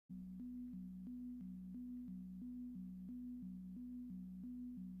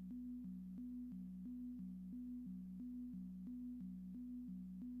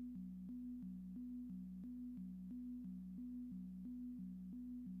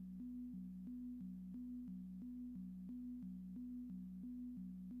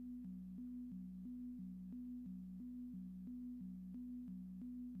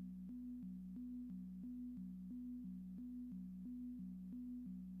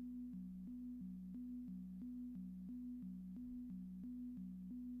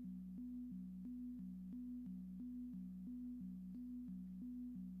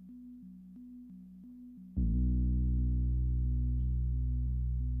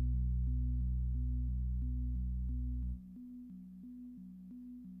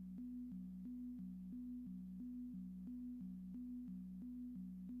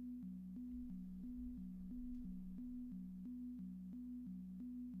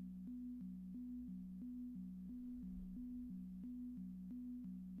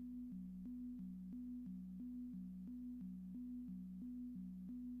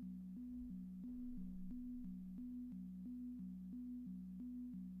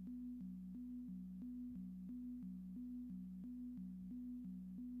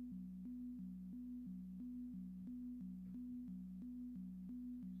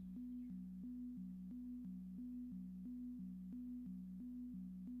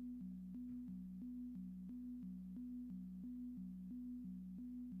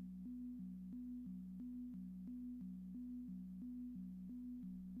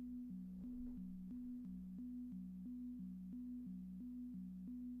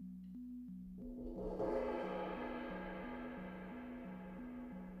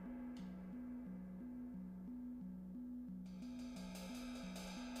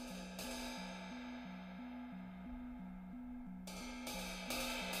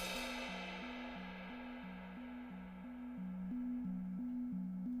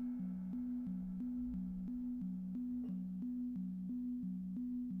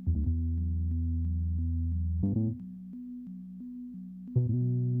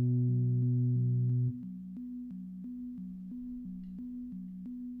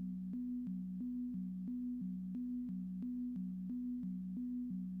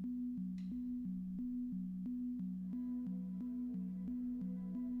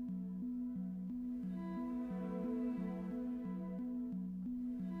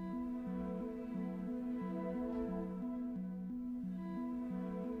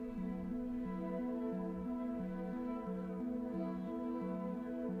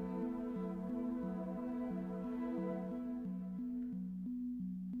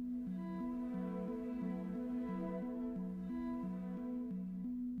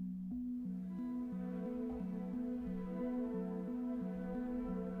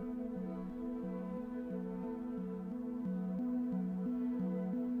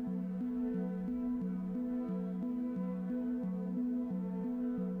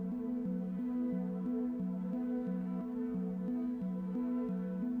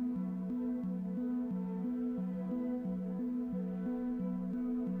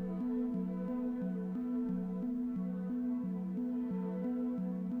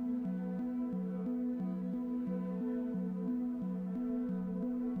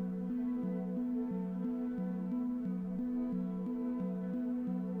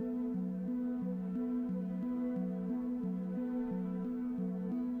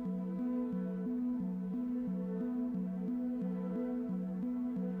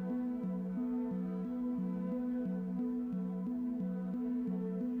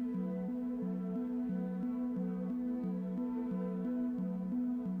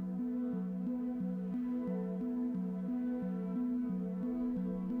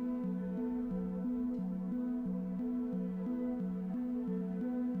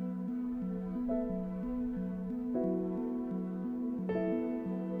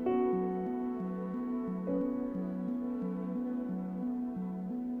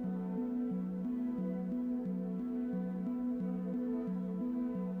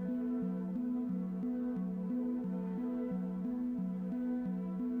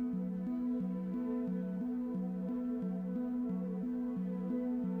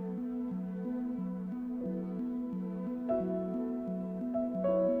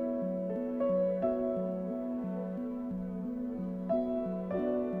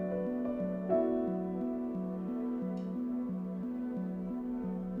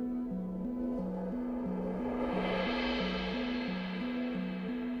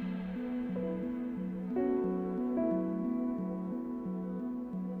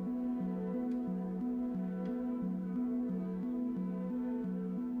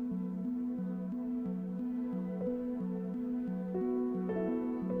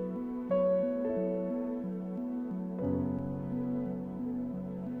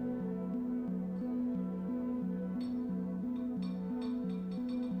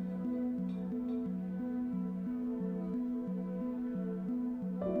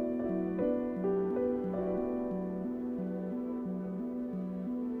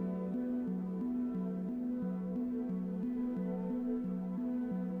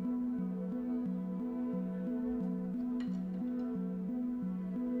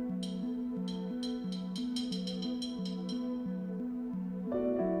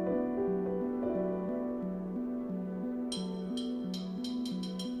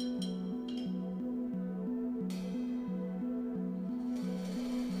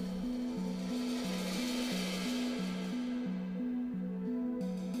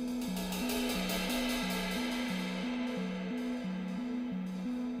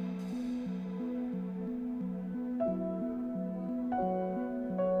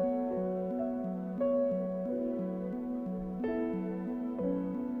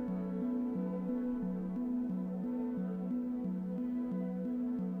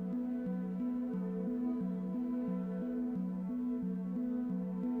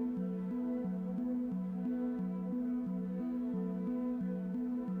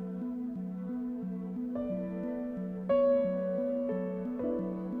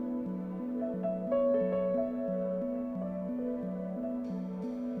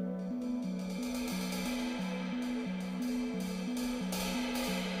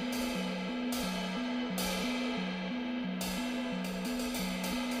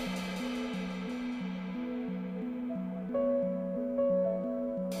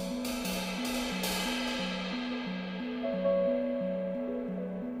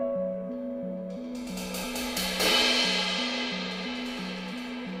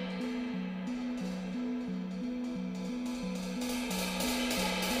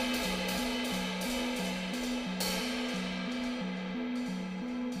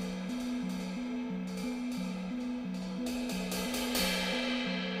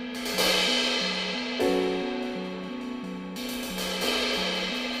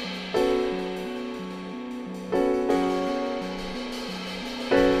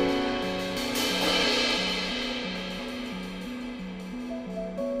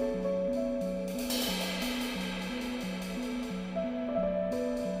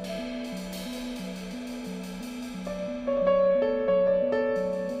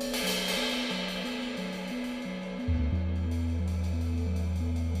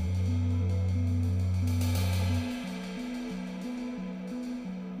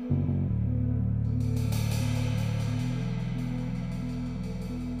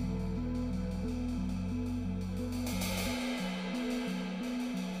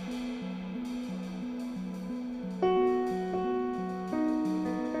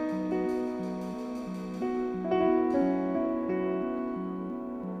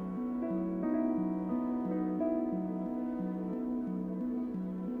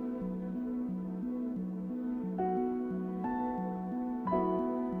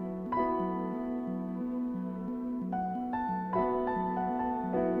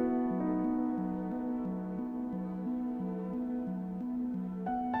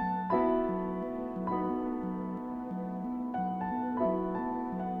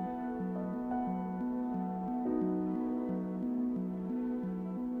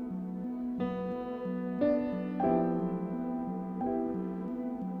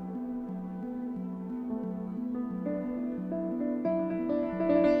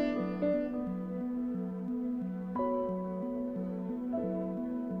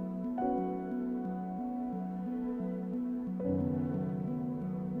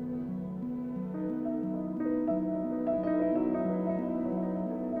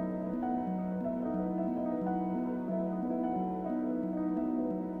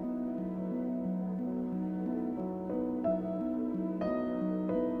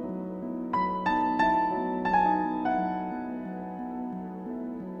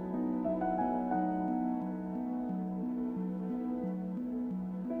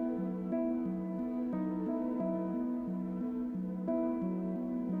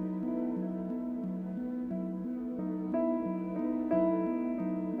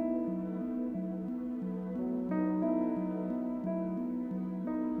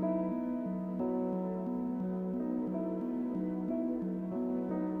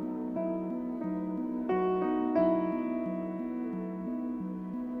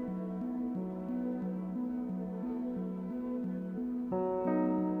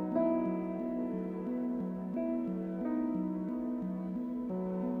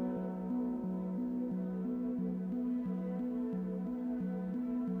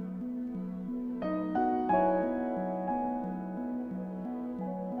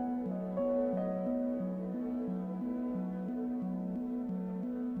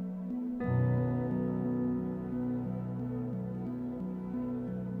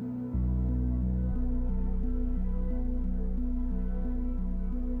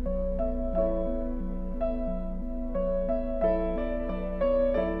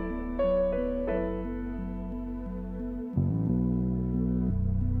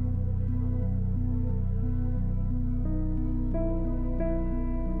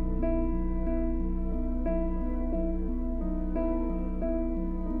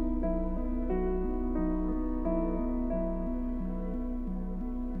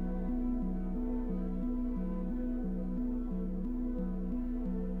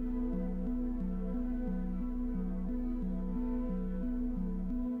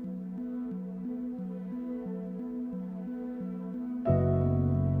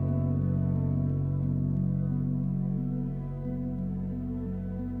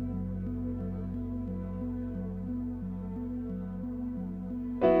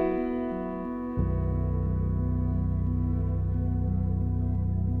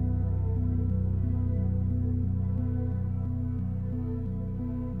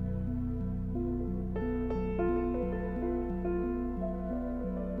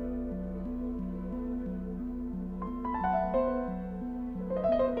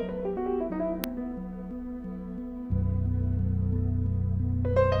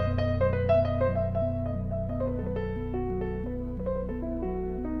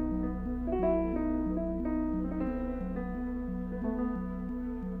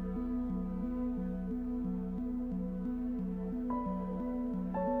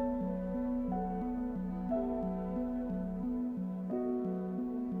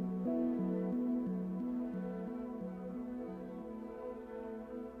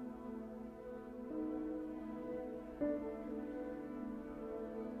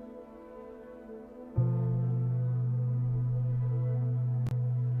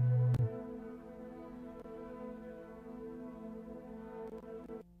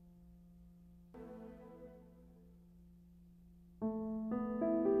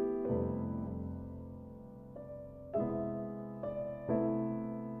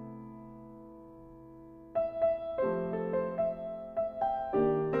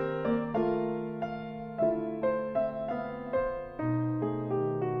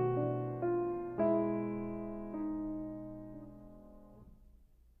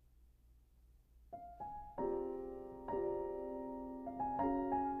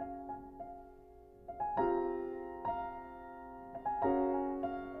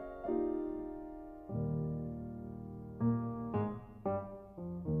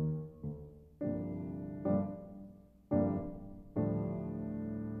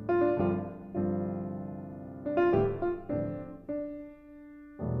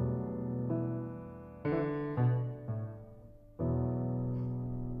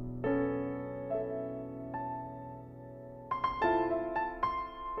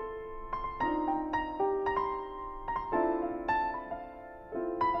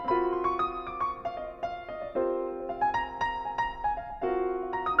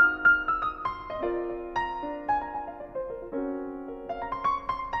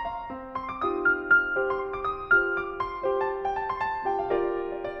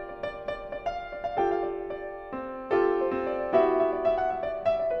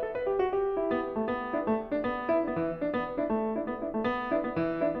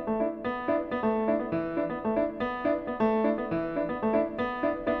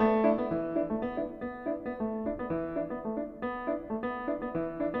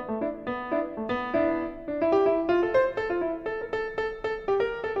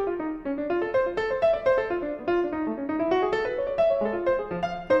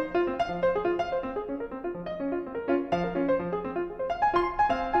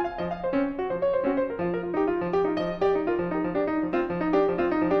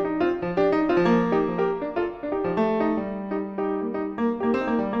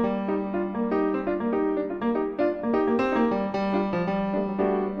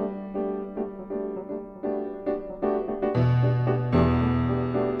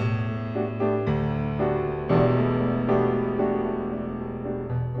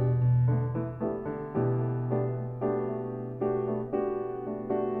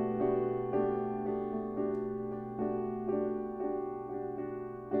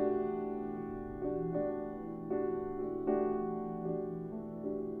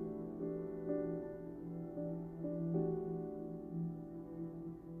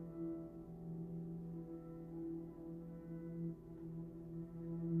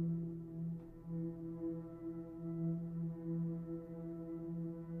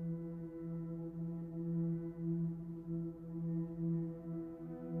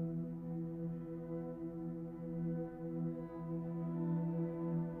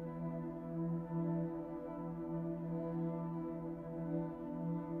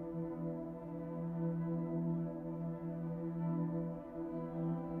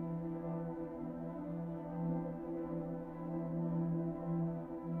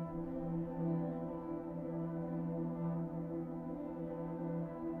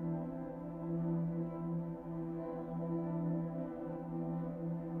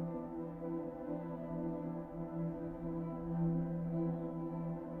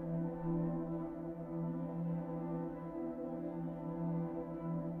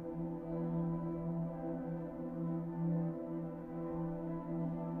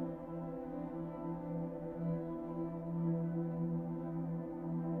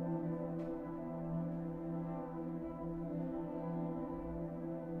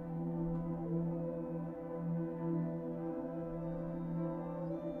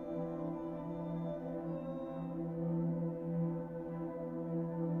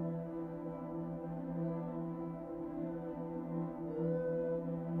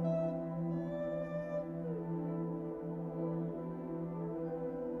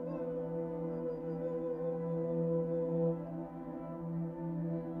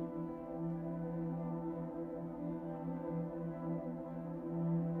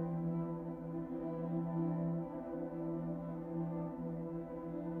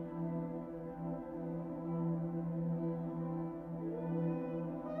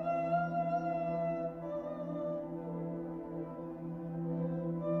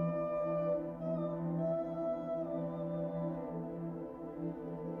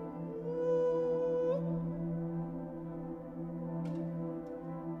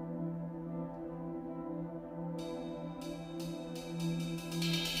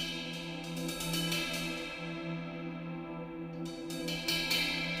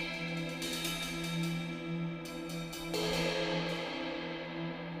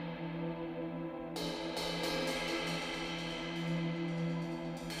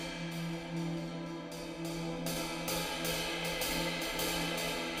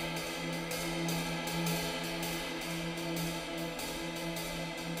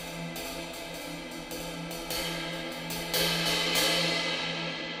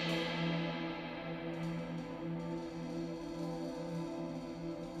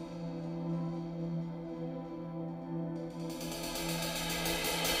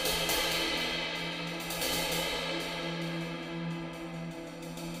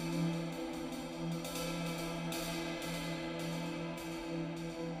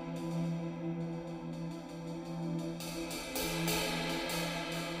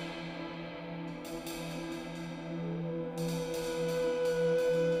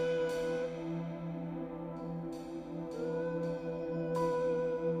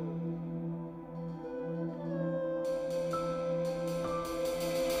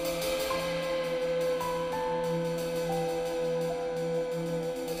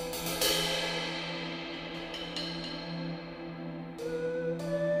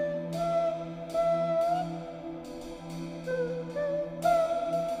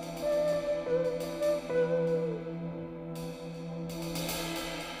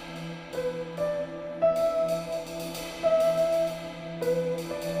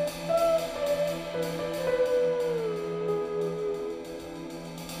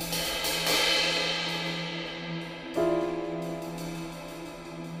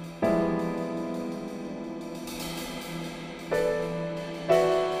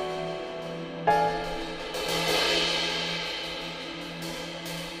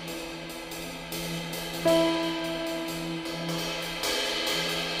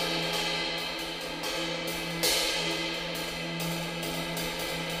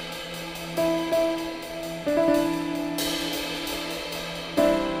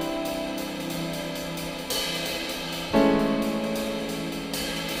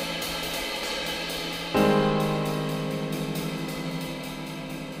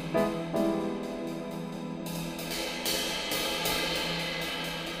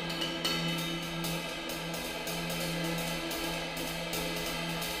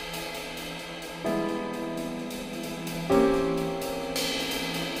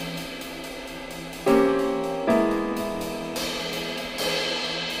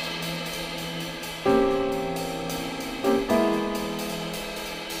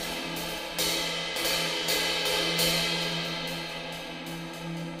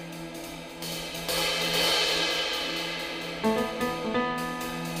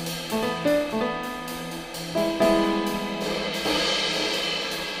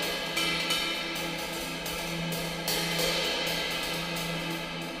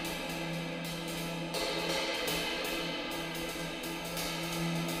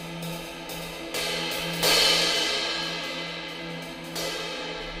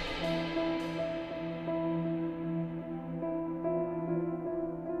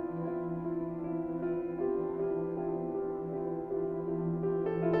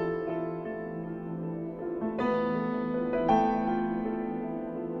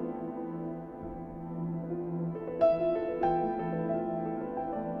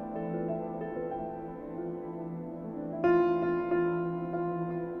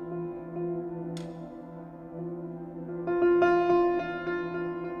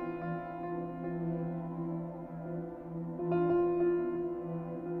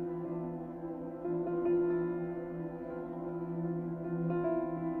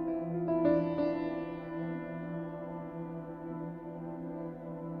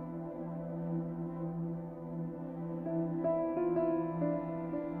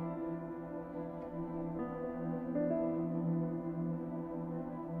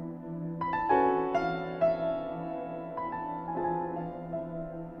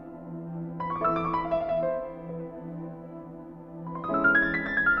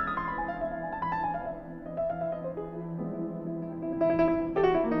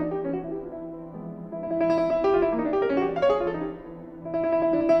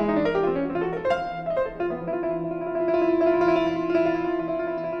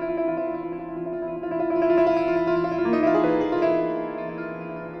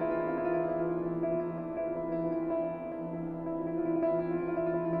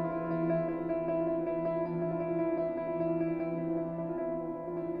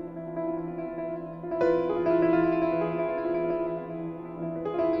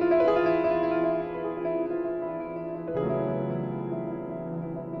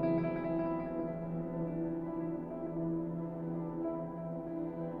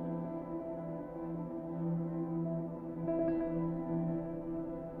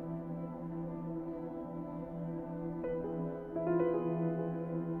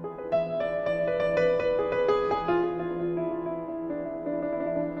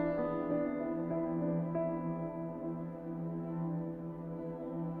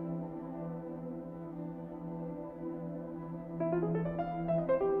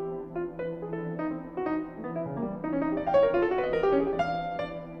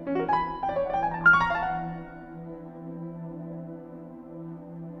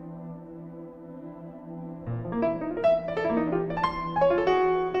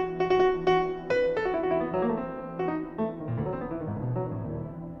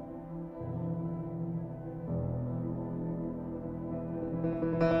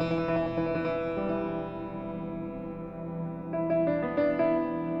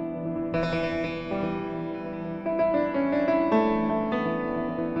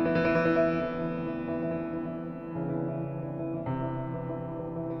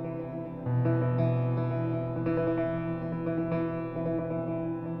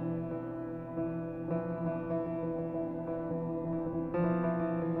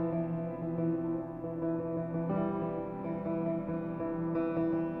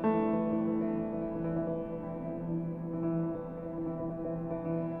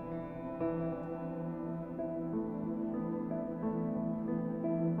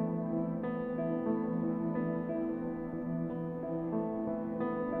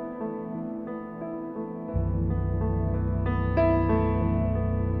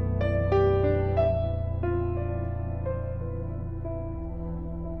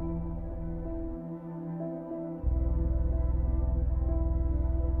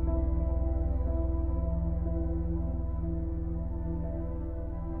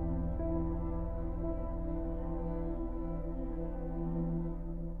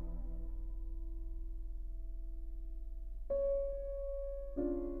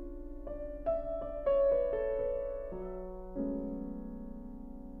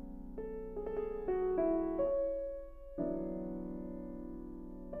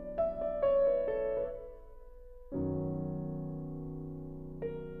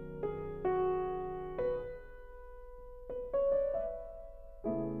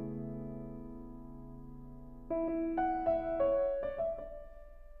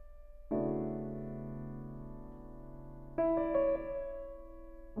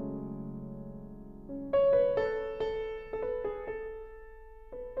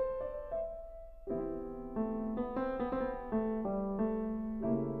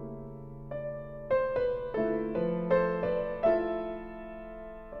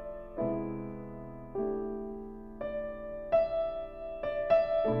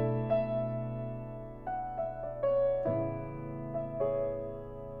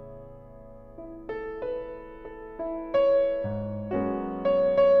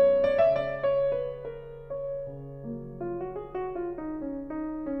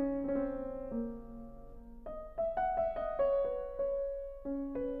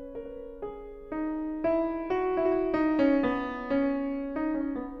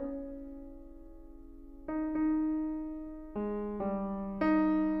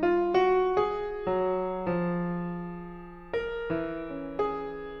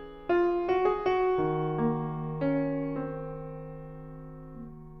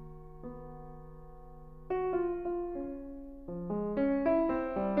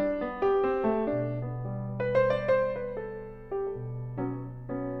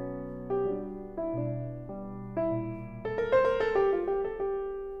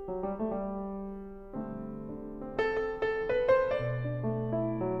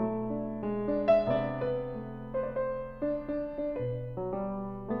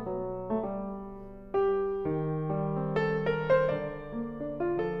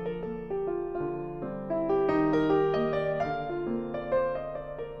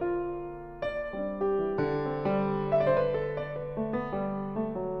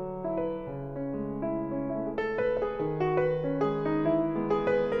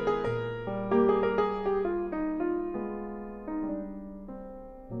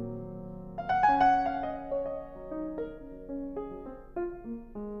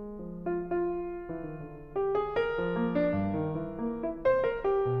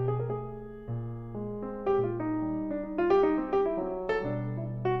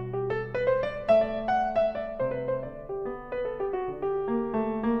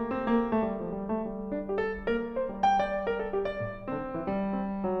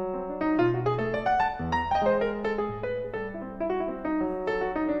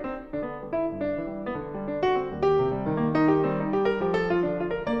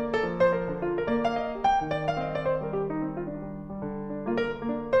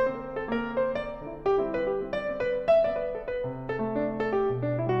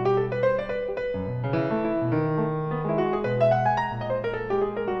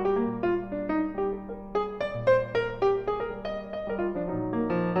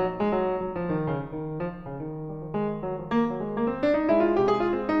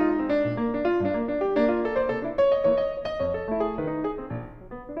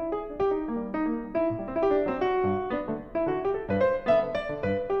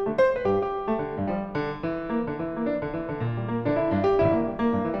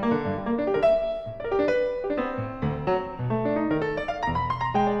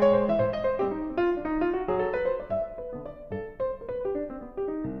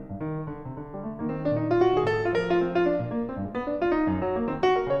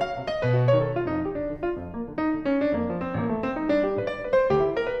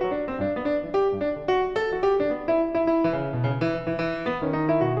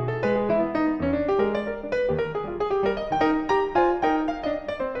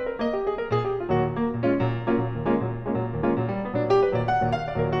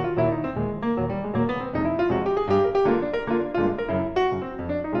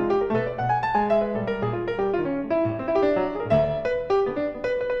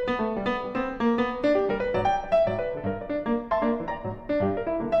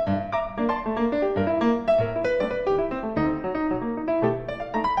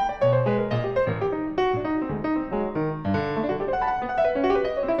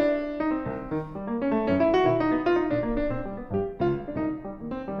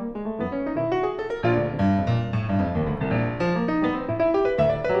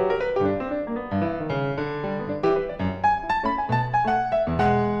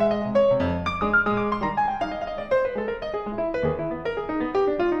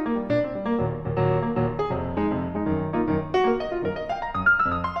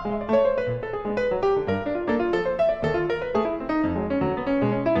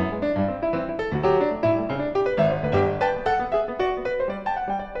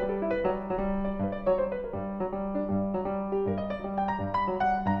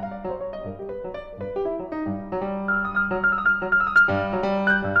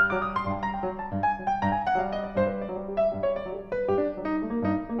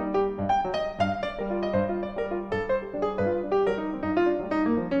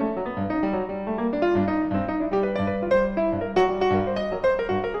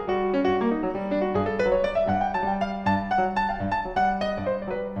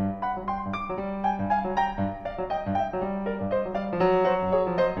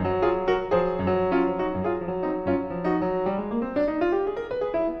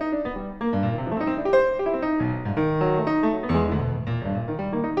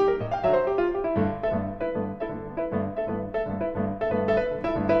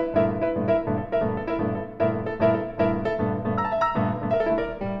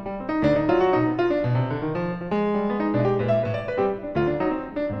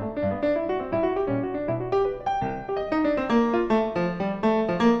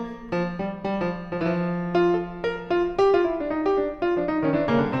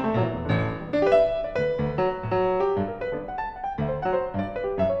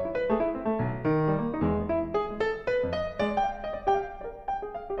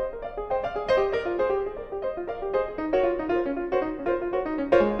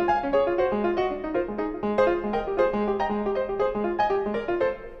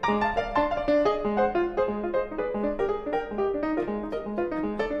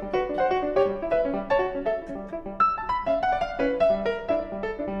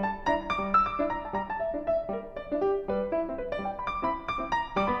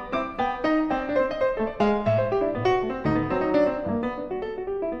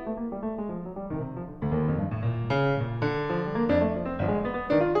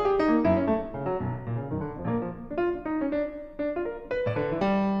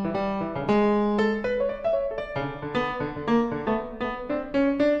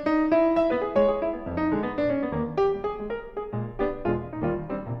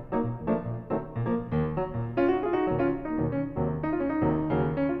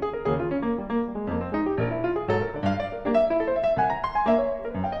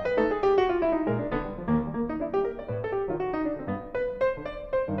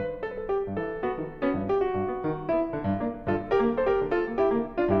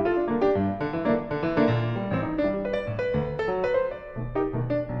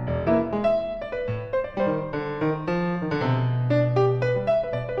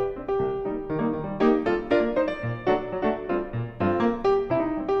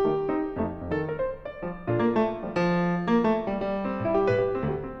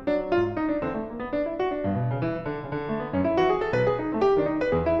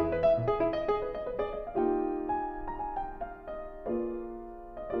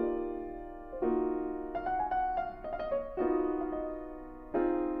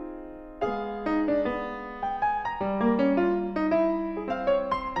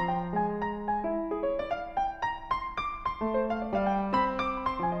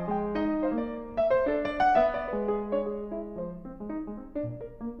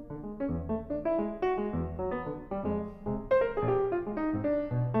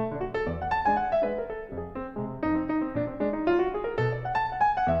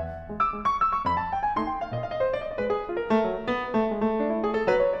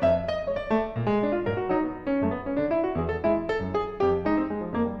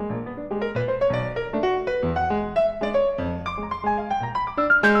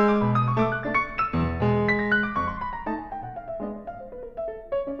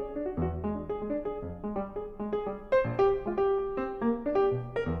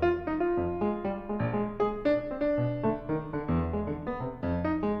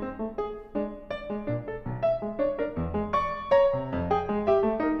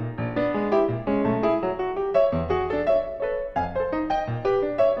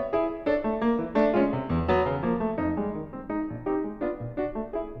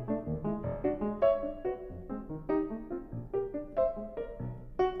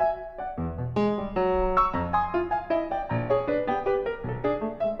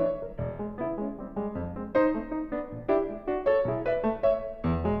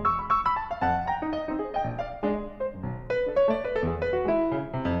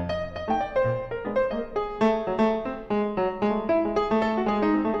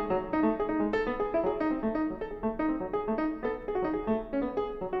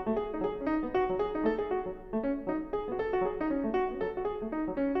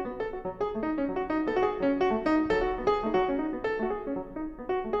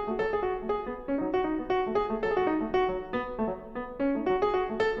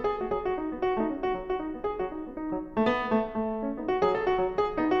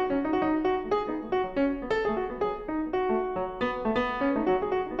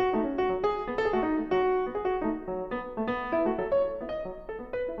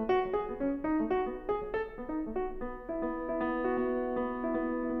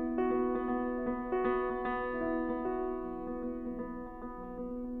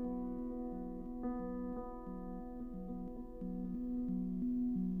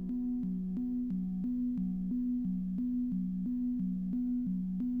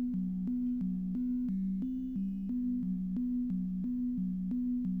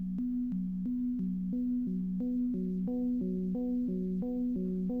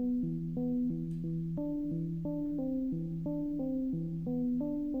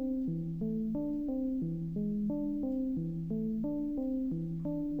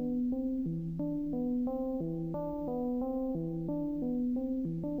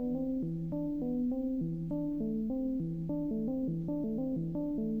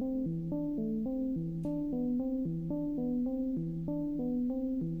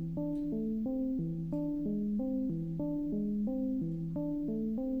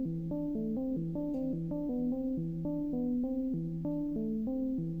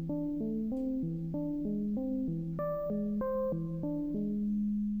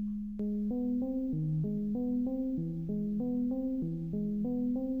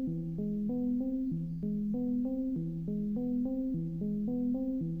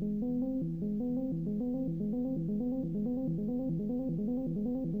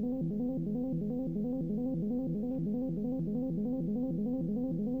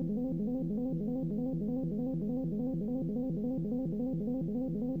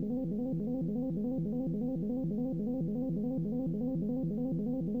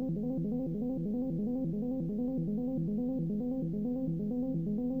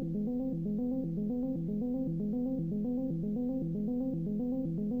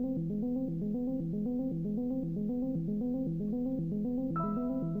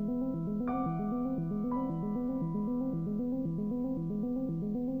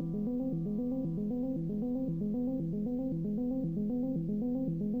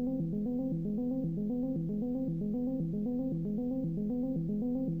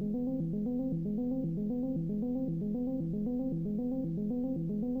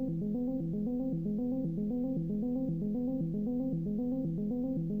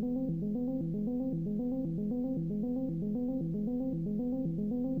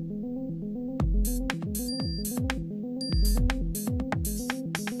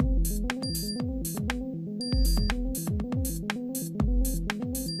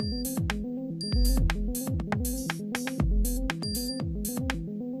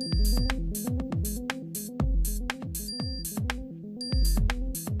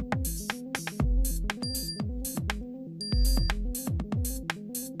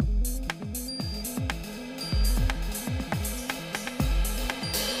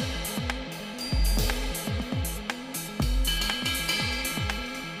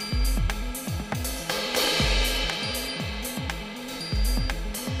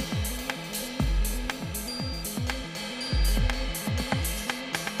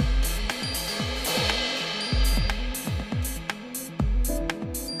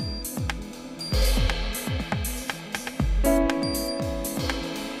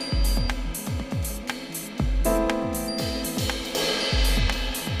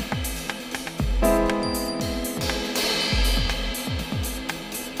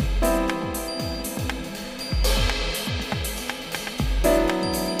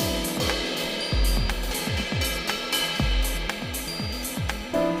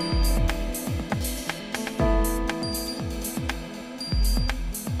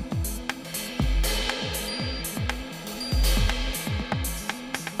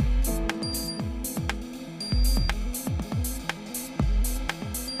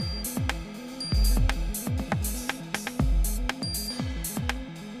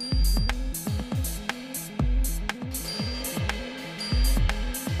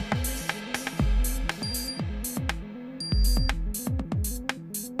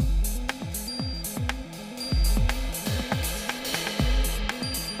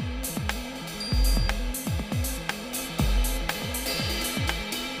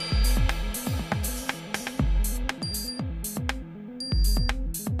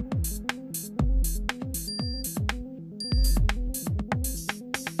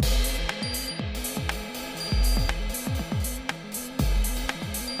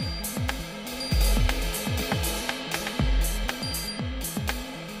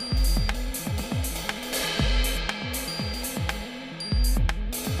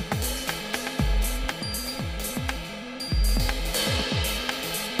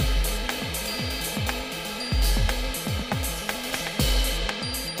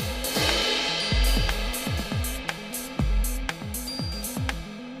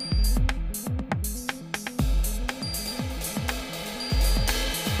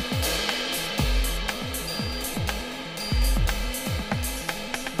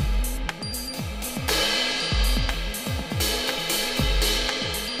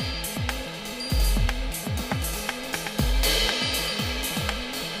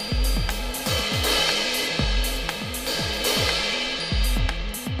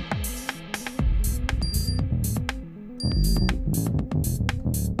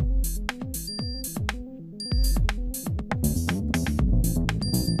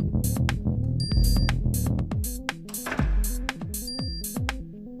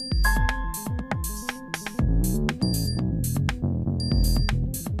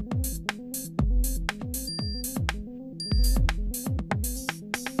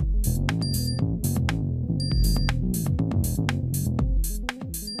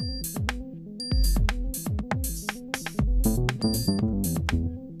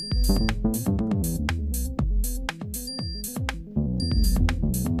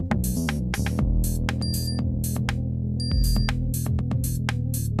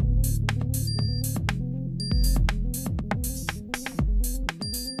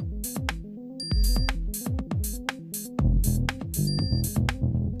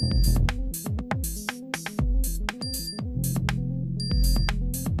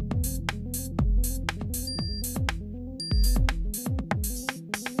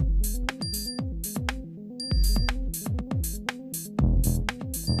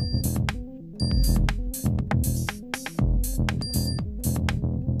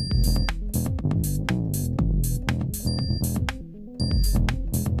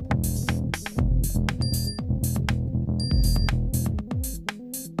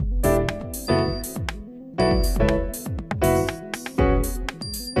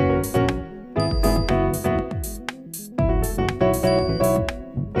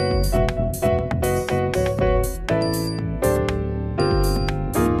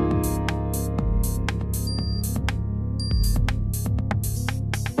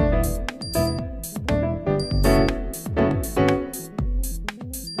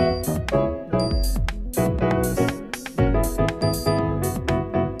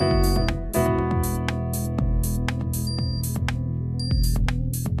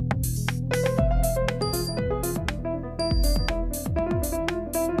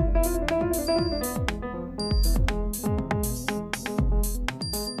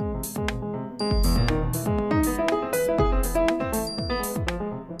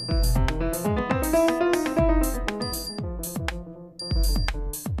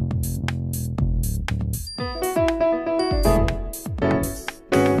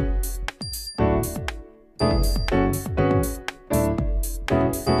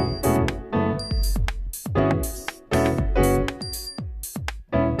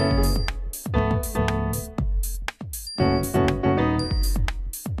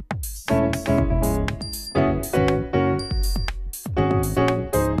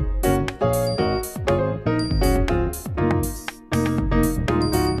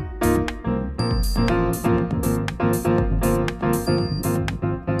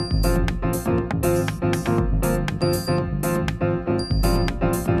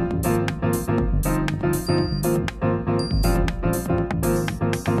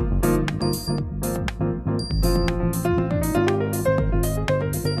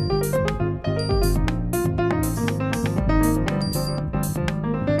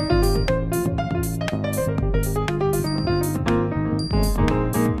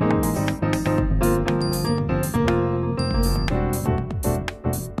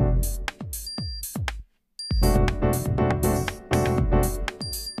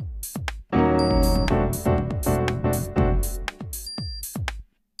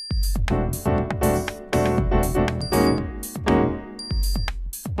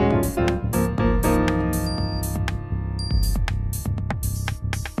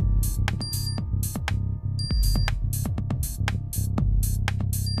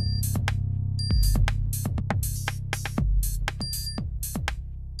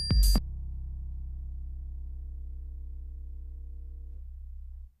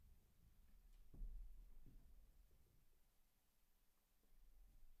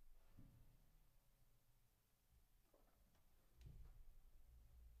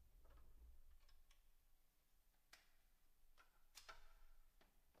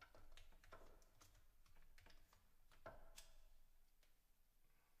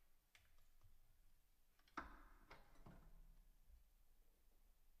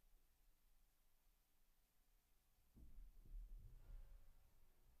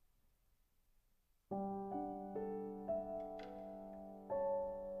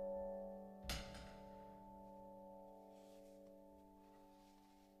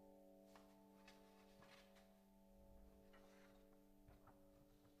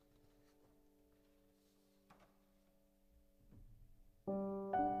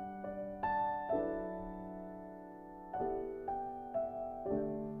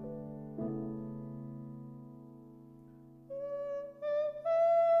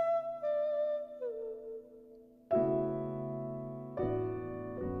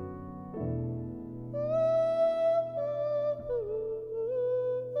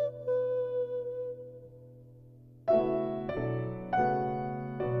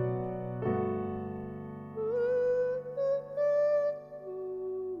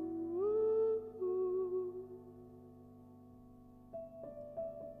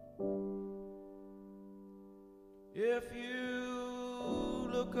If you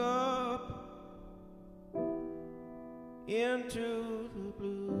look up into the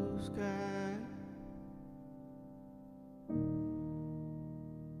blue sky,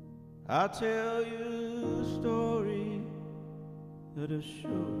 I'll tell you a story that is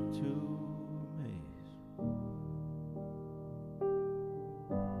sure to amaze.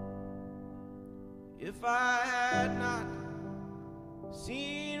 If I had not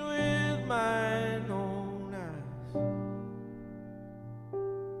seen with mine own eyes,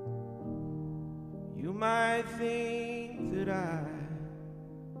 you might think that I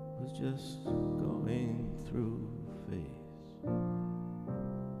was just going through a phase.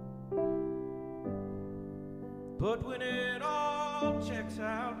 But when it all checks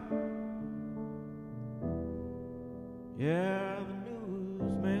out, yeah, the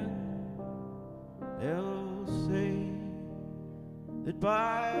newsmen, they'll say that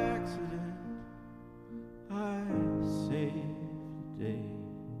by accident I saved the day.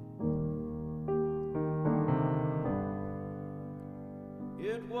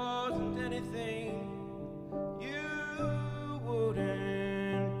 It wasn't anything you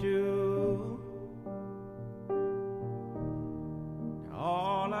wouldn't do.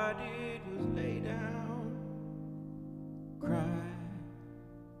 All I did was lay down, cry,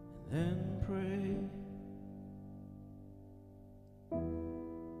 and then pray.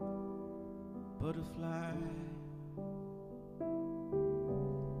 Butterfly,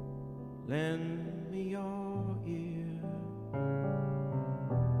 lend me your ear.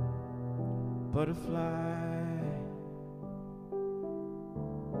 Butterfly,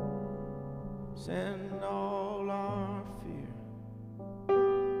 send all our fear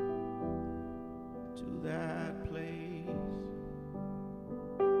to that place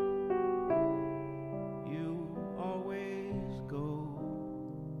you always go,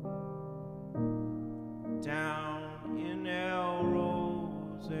 down in El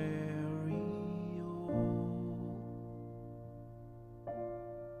Rosario.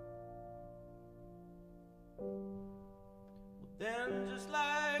 Then just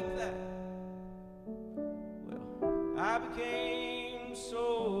like that, well, I became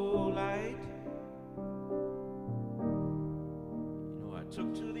so light. You know, I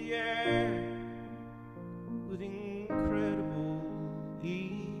took to the air with incredible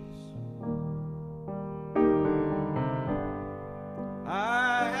ease.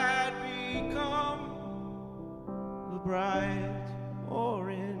 I had become a bright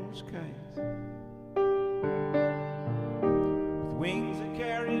orange kite, wings that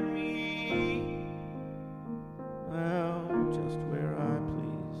carried me, well, just where I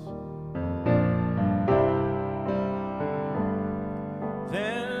please.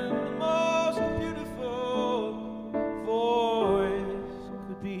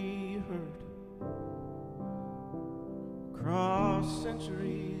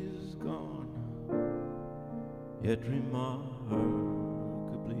 centuries gone, yet remarkably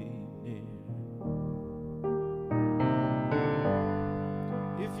near.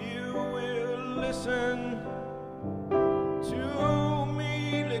 If you will listen to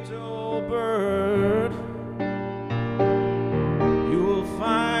me, little bird, you will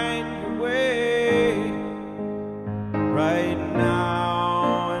find your way right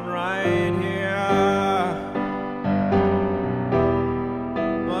now and right here.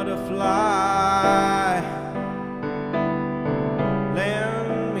 Butterfly,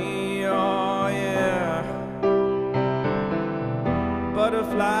 lend me your ear.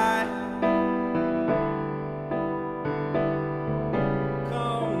 Butterfly,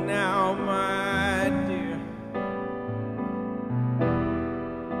 come now, my dear.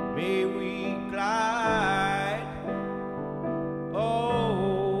 May we glide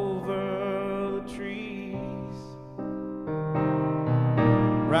over the trees,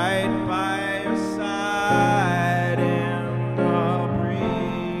 right by your side in the breeze.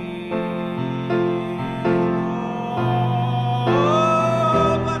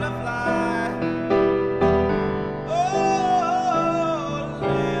 Oh, butterfly, oh,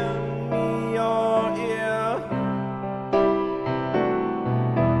 lend me your ear.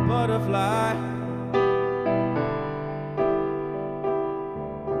 Butterfly,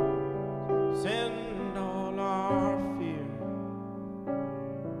 send all our fear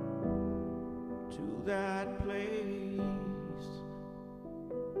to that place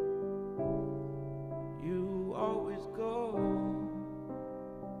you always go,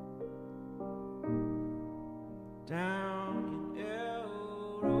 down in El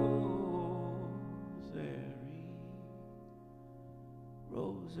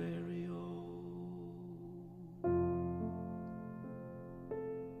Rosario.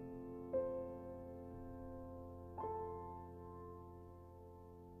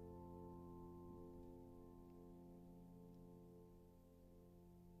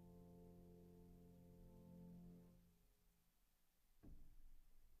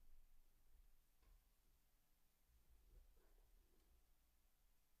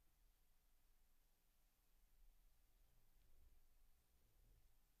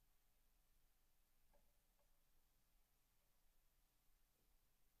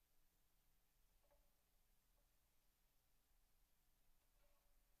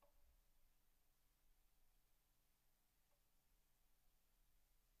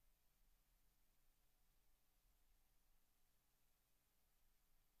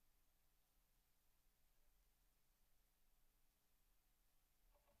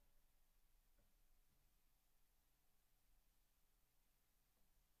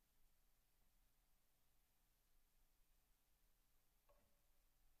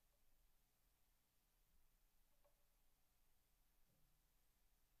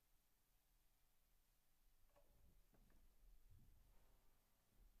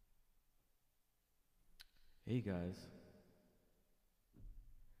 Hey guys,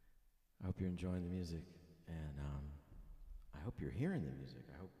 I hope you're enjoying the music, and I hope you're hearing the music.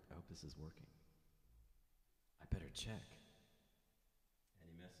 I hope this is working. I better check.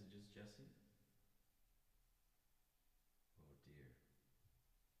 Any messages, Jesse? Oh dear.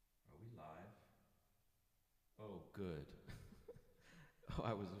 Are we live? Oh, good. Oh,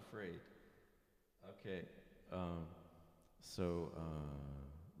 I was afraid. Okay. So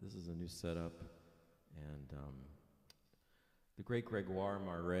this is a new setup, and the great Gregoire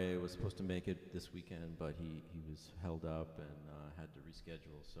Raye was supposed to make it this weekend, but he was held up and had to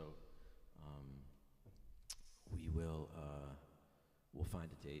reschedule. So we'll find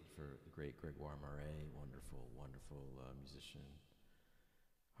a date for the great Gregoire Raye, wonderful musician,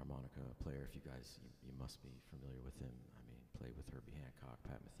 harmonica player. If you guys, you must be familiar with him. I mean, played with Herbie Hancock,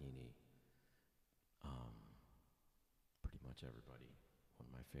 Pat Metheny, pretty much everybody. One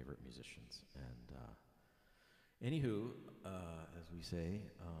of my favorite musicians. And anywho, as we say,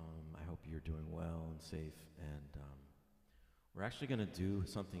 I hope you're doing well and safe. And we're actually going to do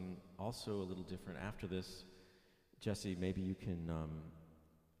something also a little different after this. Jesse, maybe you can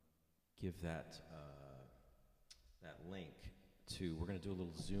give that link to. We're going to do a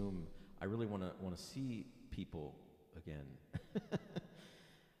little Zoom. I really want to see people again.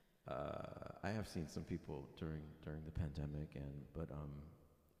 I have seen some people during the pandemic, but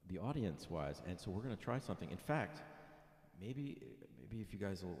the audience-wise, and so we're going to try something. In fact, maybe if you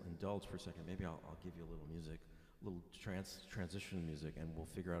guys will indulge for a second, maybe I'll give you a little music, a little transition music, and we'll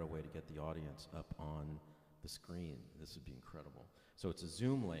figure out a way to get the audience up on the screen. This would be incredible. So it's a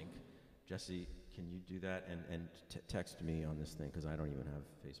Zoom link. Jesse, can you do that and text me on this thing, because I don't even have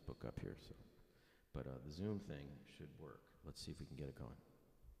Facebook up here. So, but the Zoom thing should work. let's see if we can get it going.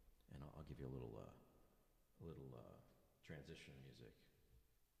 And I'll give you a little transition music,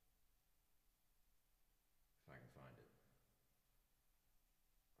 if I can find it.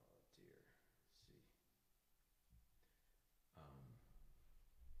 Oh dear. Let's see. I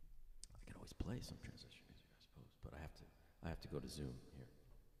can always play some transition music, I suppose, but I have to go to Zoom here.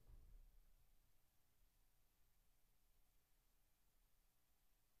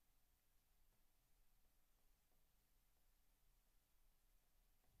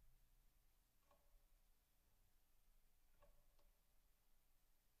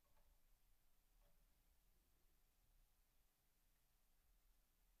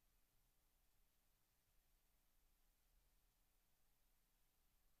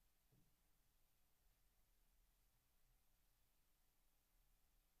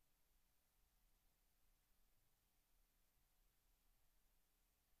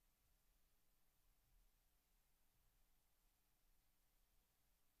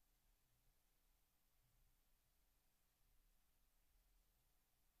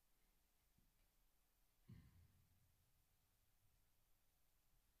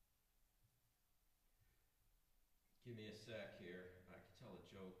 Give me a sec here. I could tell a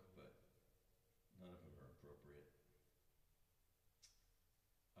joke, but none of them are appropriate.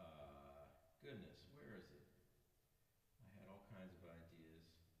 Goodness, where is it? I had all kinds of ideas.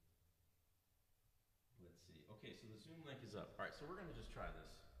 Let's see. Okay, so the Zoom link is up. All right, so we're going to just try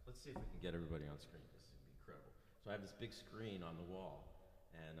this. Let's see if we can get everybody on screen. This is going to be incredible. So I have this big screen on the wall,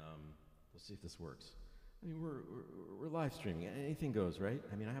 and let's see if this works. I mean, we're live streaming. Anything goes, right?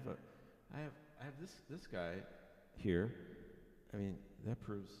 I mean, I have this guy here. I mean, that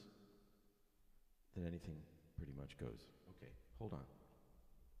proves that anything pretty much goes. Okay, hold on.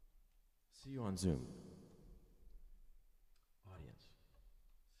 See you on Zoom. Audience.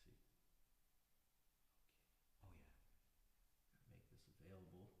 Let's see. Okay. Oh yeah. Gotta make this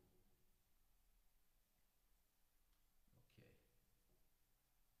available. Okay.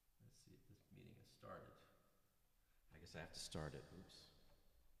 Let's see if this meeting has started. I guess I have to start it. Oops.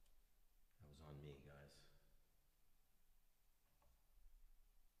 That was on me, guys.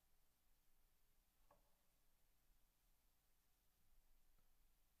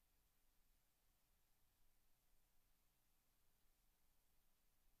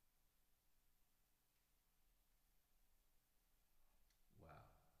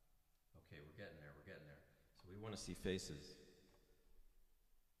 Okay, we're getting there, So we want to see faces.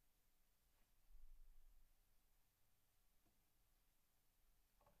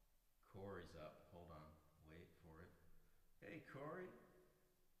 Corey's up, hold on, wait for it. Hey Corey,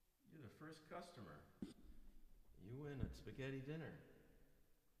 you're the first customer. You win a spaghetti dinner.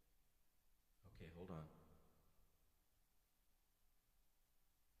 Okay, hold on. I'm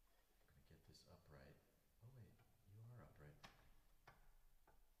gonna get this up right. Oh wait, you are up, right?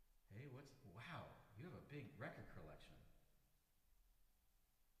 Hey, wow, you have a big record collection.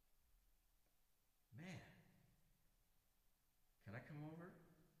 Man. Can I come over?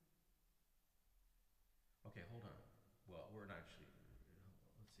 Okay, hold on. Well, we're not actually,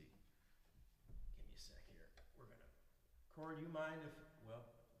 let's see. Give me a sec here. We're gonna, Corey, do you mind if, well,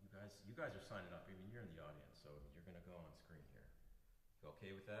 you guys are signing up. I mean, you're in the audience, so you're gonna go on screen here. You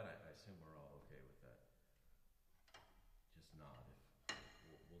okay with that? I assume we're all okay with that. Just nod if,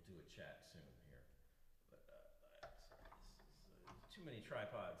 we'll do a chat soon here. But too many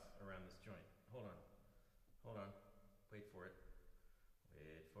tripods around this joint. Hold on. Wait for it.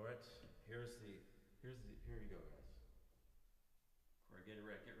 Here you go, guys. Corey, get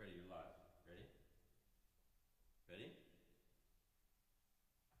ready, you're live. Ready?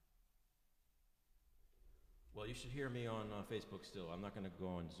 Well, you should hear me on Facebook still. I'm not going to go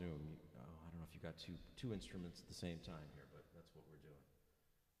on Zoom. I don't know if you got two instruments at the same time here, but that's what we're doing.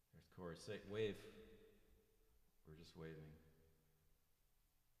 There's Corey. Say, wave. We're just waving.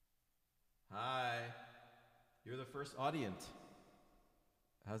 Hi. You're the first audience.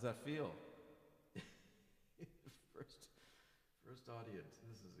 How's that feel? First audience.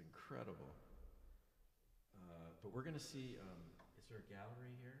 This is incredible. But we're going to see, is there a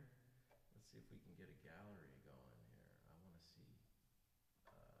gallery here? Let's see if we can get a gallery going here. I want to see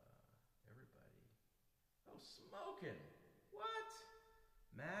everybody. Oh, smoking. What?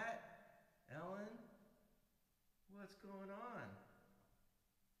 Matt? Ellen? What's going on?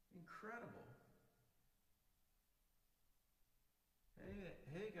 Incredible.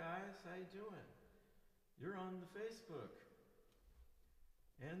 Hey guys, how you doing? You're on the Facebook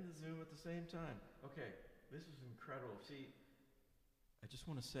and the Zoom at the same time. Okay, this is incredible. See, I just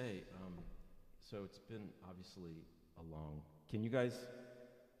want to say, so it's been obviously a long. Can you guys?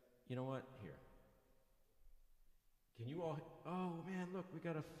 You know what? Here. Can you all? Oh man, look, we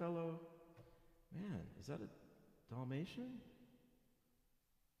got a fellow. Man, is that a Dalmatian?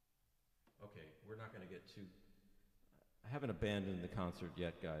 Okay, we're not going to get too. I haven't abandoned the concert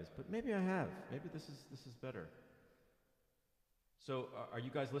yet, guys, but maybe I have. Maybe this is better. So, are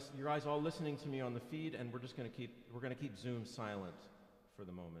you guys listening? You guys all listening to me on the feed, and we're gonna keep Zoom silent for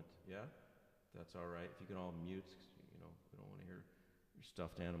the moment. Yeah, that's all right. If you can all mute, you know, we don't want to hear your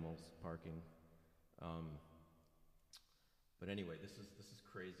stuffed animals barking. But anyway, this is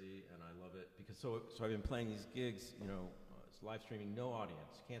crazy, and I love it because so I've been playing these gigs, you know, it's live streaming, no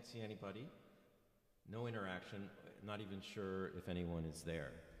audience, can't see anybody, no interaction, not even sure if anyone is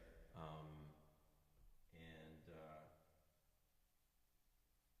there,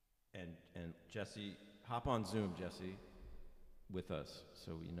 and Jesse, hop on Zoom, Jesse, with us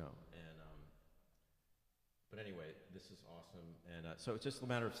so we know. And but anyway, this is awesome, and so it's just a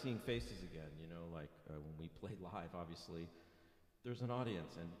matter of seeing faces again, you know, like when we play live, obviously. There's an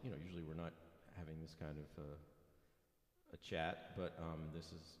audience, and you know, usually we're not having this kind of a chat, but this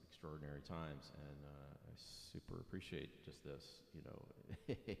is extraordinary times, and I super appreciate just this, you know.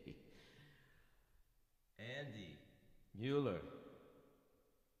 Andy Mueller,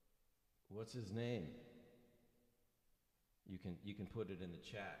 what's his name? You can put it in the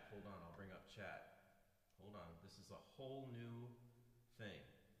chat. Hold on, I'll bring up chat. Hold on, this is a whole new thing.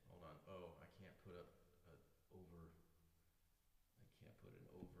 Hold on. Oh, I can't put up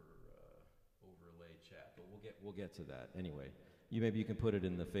overlay chat, but we'll get to that anyway. Maybe you can put it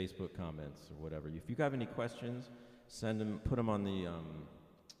in the Facebook comments or whatever. If you have any questions, send them. Put them on the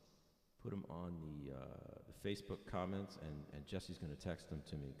Facebook comments, and Jesse's going to text them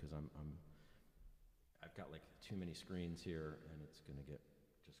to me because I've got like too many screens here, and it's going to get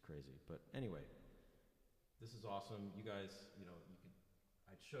just crazy. But anyway, this is awesome. You guys, you know,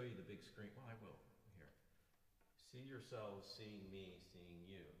 I'd show you the big screen. Well, I will. Here. See yourselves seeing me, seeing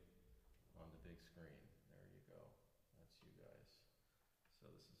you on the big screen. There you go. That's you guys. So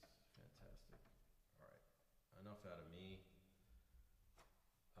this is fantastic. All right. Enough out of me.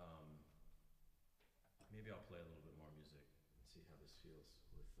 Maybe I'll play a little bit more music and see how this feels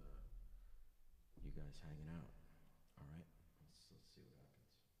with you guys hanging out. All right. Let's see what happens.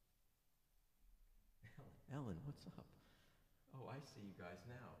 Ellen, what's up? Oh, I see you guys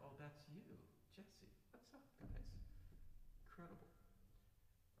now. Oh, that's you. Jesse, what's up, guys? Incredible.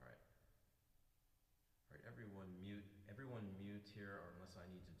 All right. All right, everyone mute here, or unless I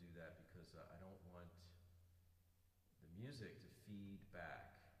need to do that because I don't want the music to feed back.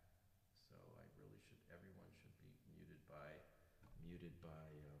 So everyone should be muted by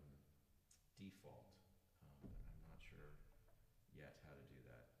default. But I'm not sure yet how to do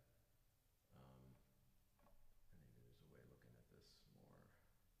that. Maybe there's a way of looking at this more.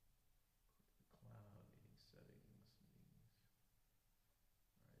 Click the cloud, meeting settings, meetings.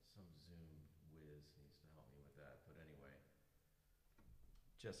 All right, some Zoom whiz needs to help me with that. But anyway,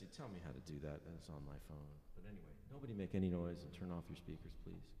 Jesse, tell me how to do that. That's on my phone. But anyway, nobody make any noise and turn off your speakers,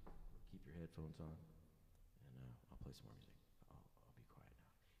 please. Keep your headphones on. And I'll play some more music. I'll be quiet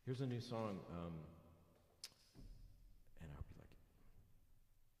now. Here's a new song, and I hope you like it.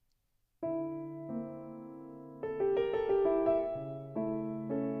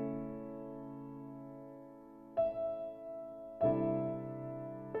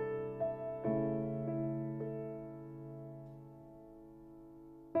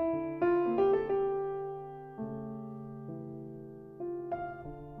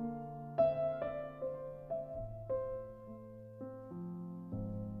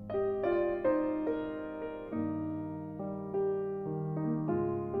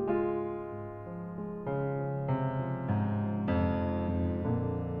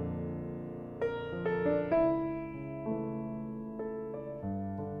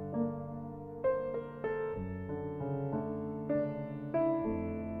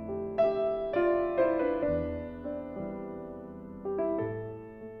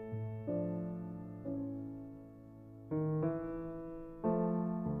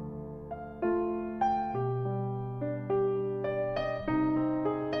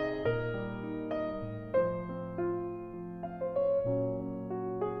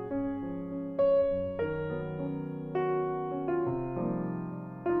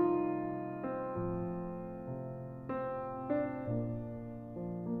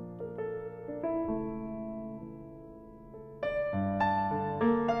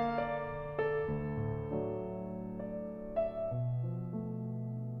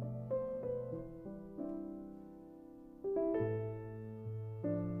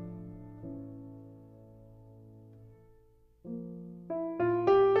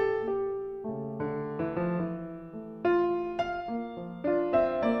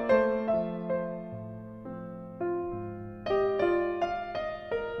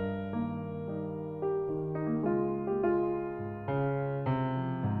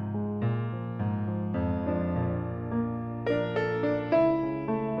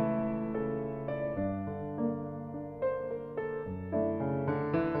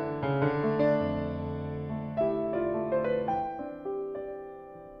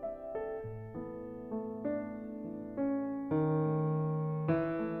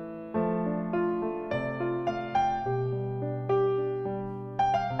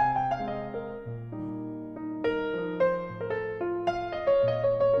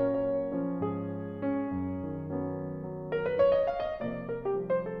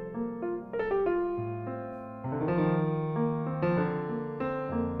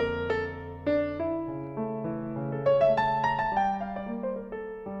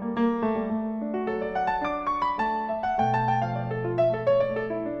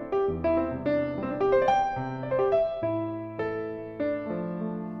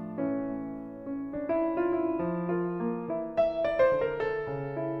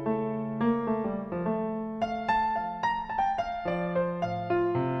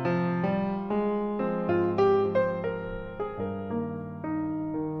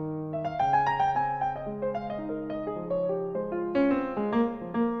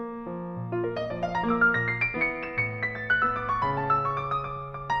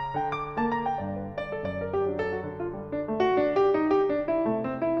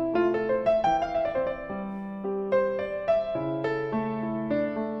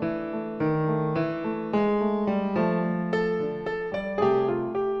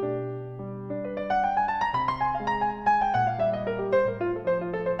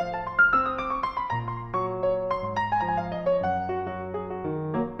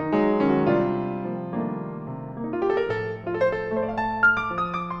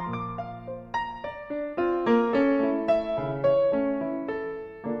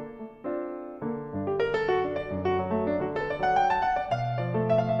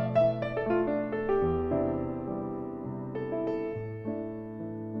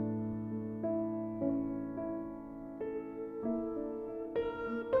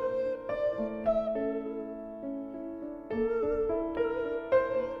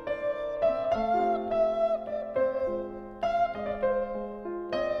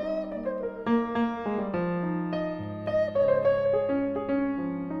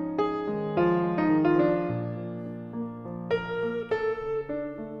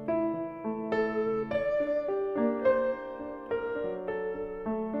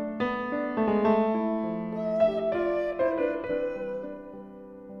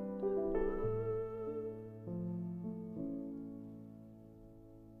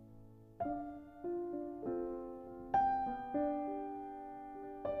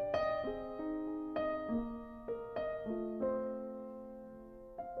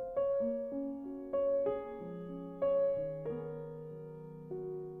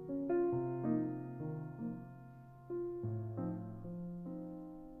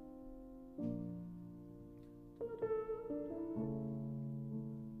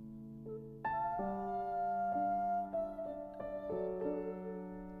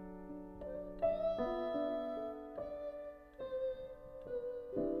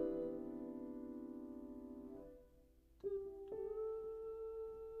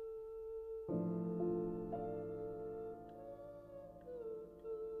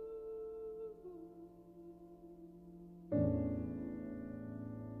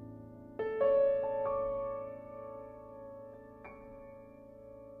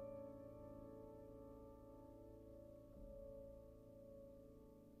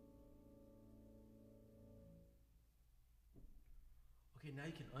 Okay, now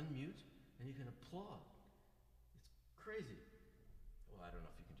you can unmute and you can applaud. It's crazy. Well, I don't know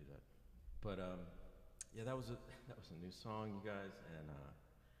if you can do that, but yeah, that was a new song, you guys, and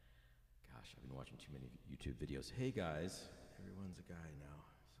gosh, I've been watching too many YouTube videos. Hey guys, everyone's a guy now.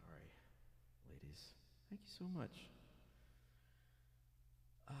 Sorry, ladies. Thank you so much.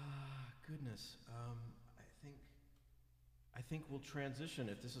 Goodness. I think we'll transition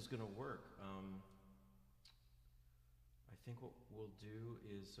if this is going to work. I think what we'll do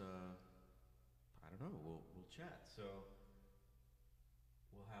is, I don't know, we'll chat. So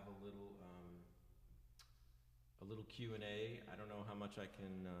we'll have a little Q&A. I don't know how much I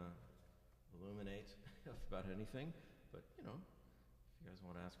can illuminate about anything, but you know, if you guys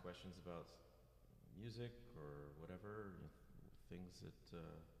want to ask questions about music or whatever, things that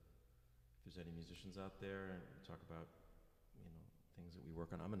if there's any musicians out there, and talk about, you know, things that we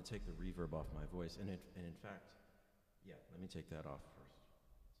work on. I'm going to take the reverb off my voice, and in fact, yeah, let me take that off first.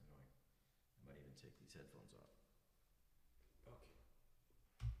 It's annoying. I might even take these headphones off. Okay.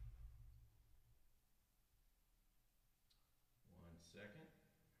 1 second.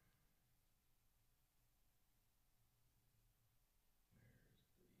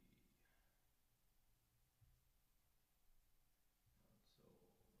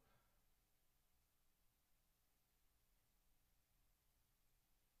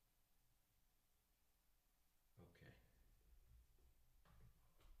 Okay.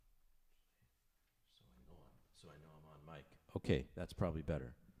 So I know I'm on mic. Okay, that's probably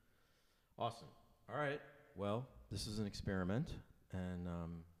better. Awesome. All right. Well, this is an experiment, and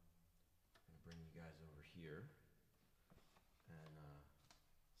I'm going to bring you guys over here. And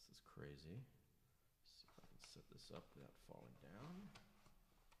this is crazy. Let's see if I can set this up without falling down.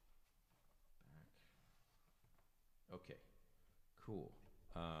 Back. Okay. Cool.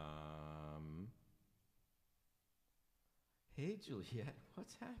 Hey, Juliet,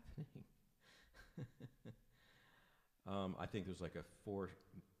 what's happening? I think there's like a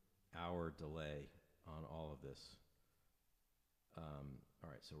 4-hour delay on all of this. All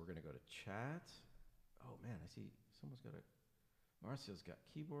right, so we're going to go to chat. Oh, man, I see someone's got Marcia's got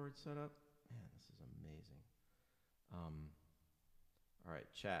keyboard set up. Man, this is amazing. All right,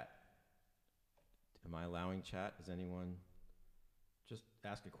 chat. Am I allowing chat? Is anyone? Just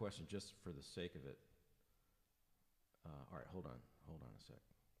ask a question just for the sake of it. All right, hold on a sec.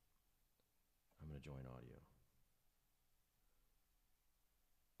 I'm going to join audio.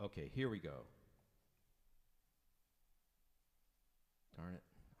 Okay, here we go. Darn it,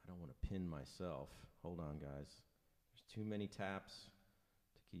 I don't want to pin myself. Hold on, guys. There's too many taps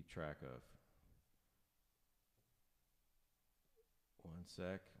to keep track of. One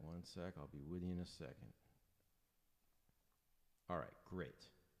sec, I'll be with you in a second. All right, great,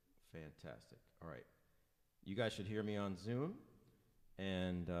 fantastic. All right, you guys should hear me on Zoom,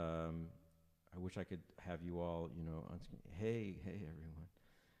 and I wish I could have you all, you know, on screen. Hey, everyone.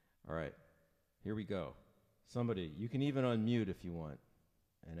 All right, here we go. Somebody, you can even unmute if you want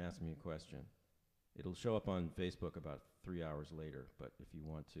and ask me a question. It'll show up on Facebook about 3 hours later, but if you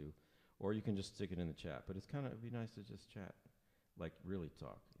want to, or you can just stick it in the chat. But it's kind of, it'd be nice to just chat, like really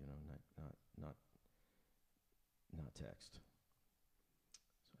talk, you know, not text.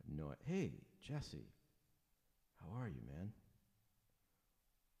 So I know it. Hey, Jesse, how are you, man?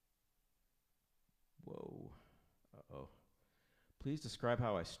 Whoa. Uh-oh. Please describe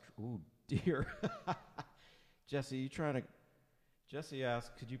how I ooh, dear. Jesse, Jesse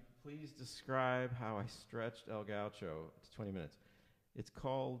asked, could you please describe how I stretched El Gaucho to 20 minutes? It's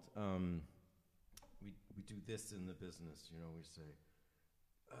called, we do this in the business, you know, we say,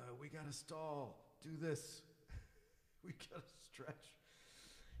 we gotta stall, do this. We gotta stretch.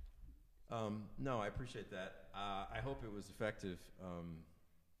 No, I appreciate that. I hope it was effective.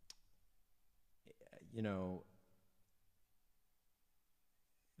 You know,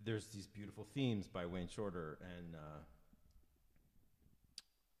 there's these beautiful themes by Wayne Shorter, and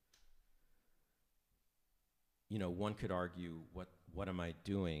you know, one could argue, what am I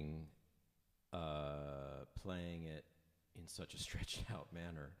doing playing it in such a stretched out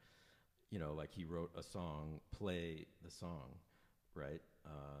manner? You know, like he wrote a song, play the song, right?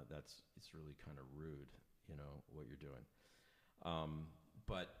 It's really kind of rude, you know, what you're doing.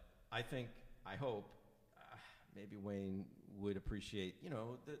 But I hope, maybe Wayne would appreciate, you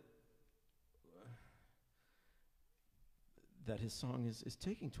know, that his song is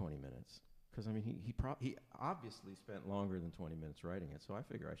taking 20 minutes. Because, I mean, he obviously spent longer than 20 minutes writing it, so I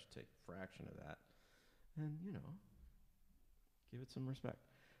figure I should take a fraction of that and, you know, give it some respect.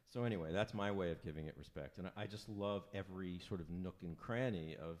 So anyway, that's my way of giving it respect. And I just love every sort of nook and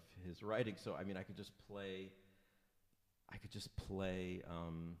cranny of his writing. So, I mean, I could just play, I could just play,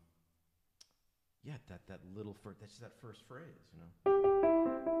 yeah, that little, that's that first phrase, you know. I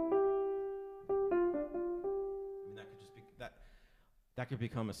mean, that could just be, that could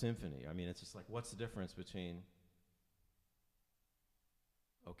become a symphony. I mean, it's just like, what's the difference between,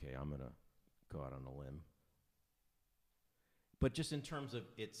 okay, I'm going to go out on a limb. But just in terms of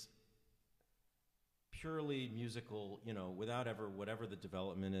its purely musical, you know, without ever, whatever the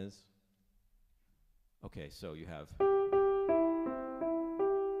development is. Okay, so you have,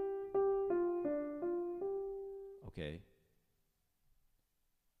 okay.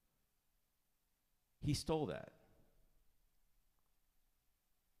 He stole that.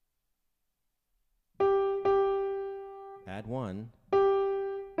 Add one. You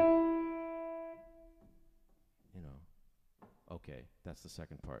know. Okay, that's the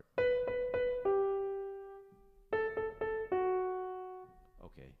second part.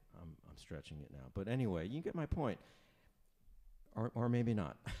 Okay, I'm stretching it now. But anyway, you get my point. Or maybe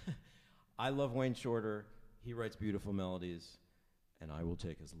not. I love Wayne Shorter. He writes beautiful melodies, and I will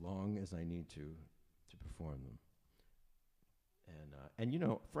take as long as I need to perform them. And you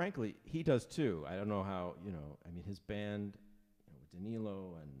know, frankly, he does too. I don't know how, you know, I mean, his band, you know, with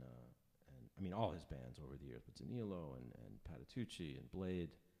Danilo and I mean, all his bands over the years, but Danilo and Patitucci and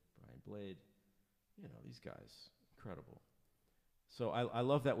Blade, Brian Blade, you know, these guys, incredible. So I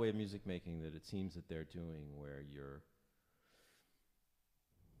love that way of music making that it seems that they're doing, where you're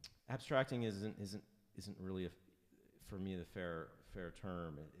abstracting isn't really for me the fair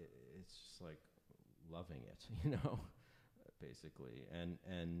term. It's just like loving it, you know, basically.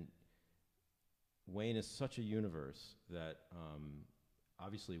 And Wayne is such a universe that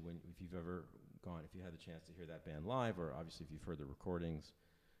obviously if you've ever gone, if you had the chance to hear that band live, or obviously if you've heard the recordings,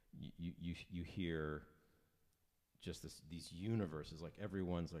 you hear just these universes, like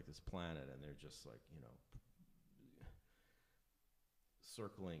everyone's like this planet, and they're just like, you know,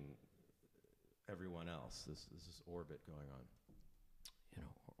 circling everyone else. This orbit going on, you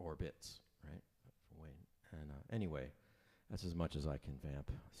know, orbits, right, for Wayne. And anyway, that's as much as I can vamp.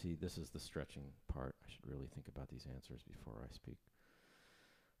 See, this is the stretching part. I should really think about these answers before I speak.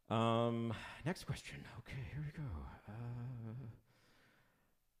 Next question. Okay, here we go.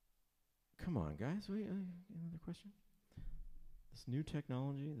 Come on, guys. Wait, another question? This new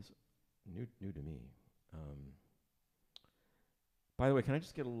technology, this new to me. By the way, can I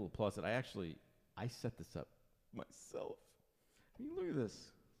just get a little applause that I set this up myself. I mean, look at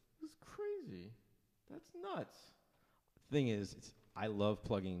this. This is crazy. That's nuts. Thing is, I love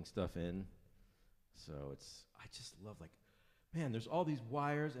plugging stuff in. So I just love, like, man, there's all these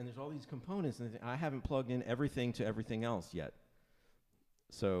wires and there's all these components, and I haven't plugged in everything to everything else yet.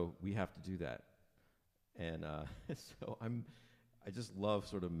 So we have to do that. And so I just love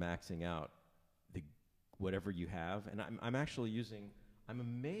sort of maxing out whatever you have. And I'm actually I'm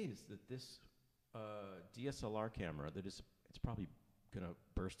amazed that this DSLR camera, it's probably going to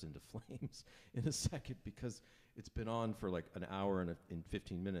burst into flames in a second, because it's been on for like an hour and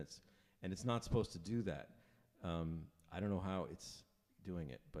 15 minutes, and it's not supposed to do that. I don't know how it's doing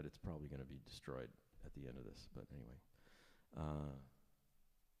it, but it's probably going to be destroyed at the end of this. But anyway.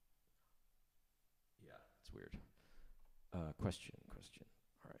 Yeah, it's weird. Question.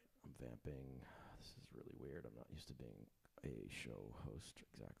 All right, I'm vamping. This is really weird. I'm not used to being a show host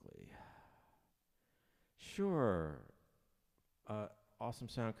exactly. Sure. Awesome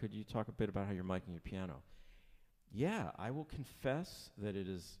Sound, could you talk a bit about how you're miking your piano? Yeah, I will confess that it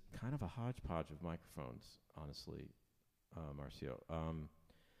is kind of a hodgepodge of microphones, honestly, Marcio.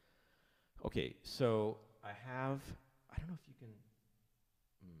 Okay, so I don't know if you can,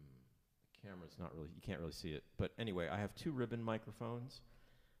 the camera's not really, you can't really see it, but anyway, I have 2 ribbon microphones.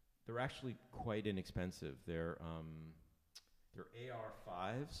 They're actually quite inexpensive. They're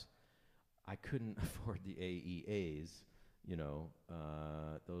AR5s. I couldn't afford the AEAs, you know.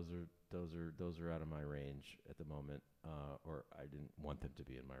 Those are out of my range at the moment, or I didn't want them to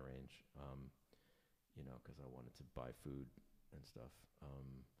be in my range, you know, because I wanted to buy food and stuff.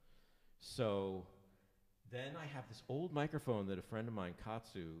 So then I have this old microphone that a friend of mine,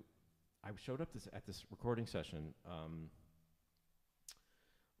 Katsu, I showed up at this recording session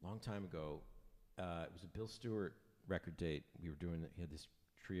long time ago. It was a Bill Stewart record date. We were doing he had this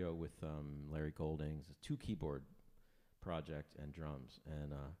trio with Larry Goldings, a 2-keyboard project and drums.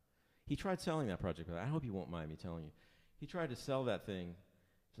 And he tried selling that project, but I hope you won't mind me telling you. He tried to sell that thing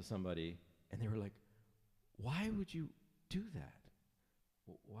to somebody, and they were like, why would you do that?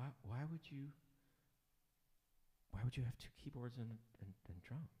 Why would you have 2 keyboards and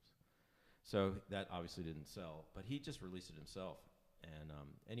drums? So that obviously didn't sell, but he just released it himself. And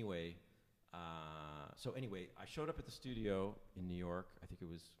anyway, So anyway, I showed up at the studio in New York. I think it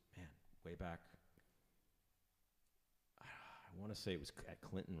was, man, way back. I want to say it was at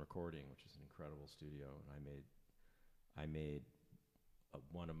Clinton Recording, which is an incredible studio, and I made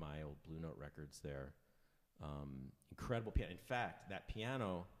one of my old Blue Note records there. Incredible piano. In fact, that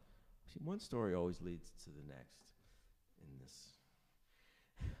piano. See, one story always leads to the next. In this,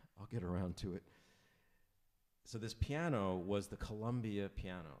 I'll get around to it. So this piano was the Columbia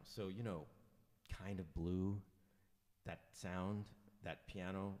piano. So, you know, Kind of Blue, that sound, that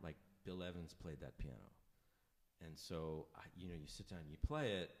piano, like Bill Evans played that piano. And so, you know, you sit down and you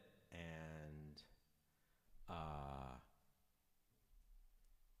play it, and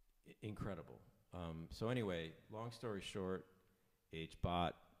incredible. So anyway, long story short,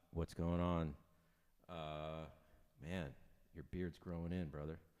 H-Bot, what's going on? Man, your beard's growing in,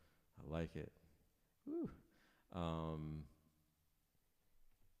 brother. I like it. Woo.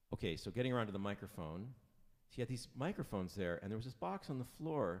 Okay, so getting around to the microphone. So you had these microphones there, and there was this box on the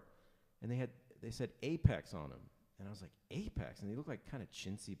floor, and they said Apex on them. And I was like, Apex? And they looked like kind of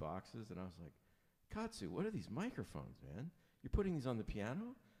chintzy boxes, and I was like, Katsu, what are these microphones, man? You're putting these on the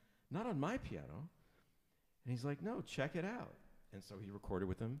piano? Not on my piano. And he's like, no, check it out. And so he recorded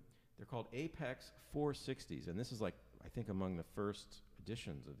with them. They're called Apex 460s, and this is like, I think, among the first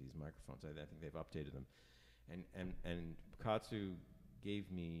editions of these microphones. I think they've updated them. And Katsu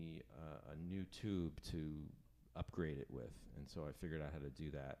gave me a new tube to upgrade it with, and so I figured out how to do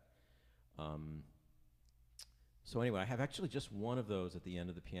that. So anyway, I have actually just one of those at the end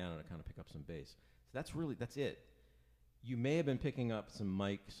of the piano to kind of pick up some bass. So that's it. You may have been picking up some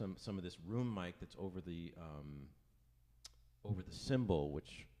of this room mic that's over the cymbal,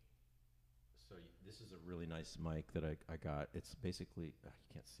 which, so this is a really nice mic that I got. It's basically, you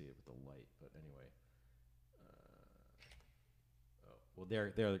can't see it with the light, but anyway. Well,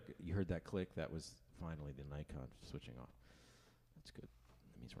 there, you heard that click. That was finally the Nikon switching off. That's good.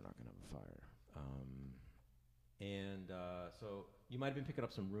 That means we're not going to have a fire. So you might have been picking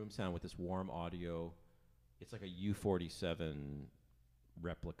up some room sound with this warm audio. It's like a U-47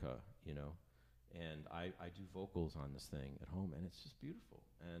 replica, you know. And I do vocals on this thing at home, and it's just beautiful.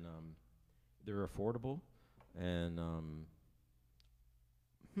 And they're affordable. And,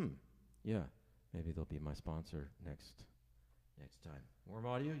 yeah, maybe they'll be my sponsor next time. Warm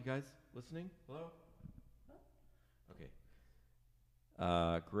audio, you guys listening? Hello? Okay.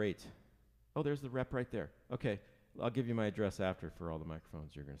 Great. Oh, there's the rep right there. Okay, I'll give you my address after for all the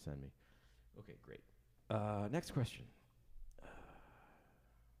microphones you're going to send me. Okay, great. Next question.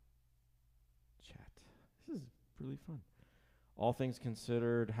 Chat. This is really fun. All things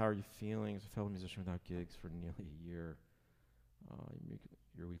considered, how are you feeling as a fellow musician without gigs for nearly a year?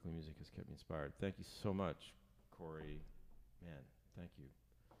 Your weekly music has kept me inspired. Thank you so much, Corey. Man, thank you.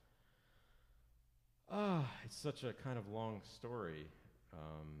 It's such a kind of long story,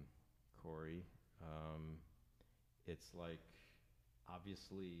 Corey. It's like,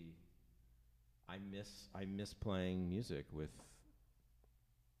 obviously, I miss playing music with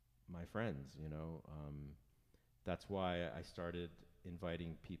my friends, you know. That's why I started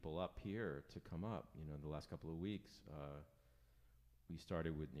inviting people up here to come up, you know, the last couple of weeks. We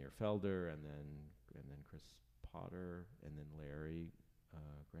started with Nir Felder, and then Chris Potter, and then Larry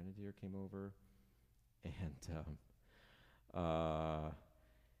Grenadier came over,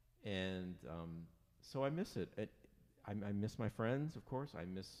 and so I miss it. I miss my friends, of course. I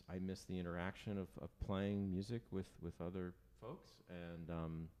miss the interaction of playing music with other folks,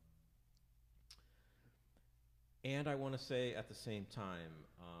 and I want to say at the same time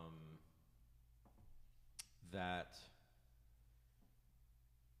that,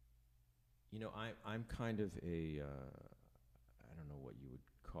 you know, I'm kind of a I don't know what you would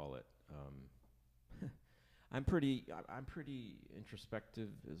call it. I'm pretty introspective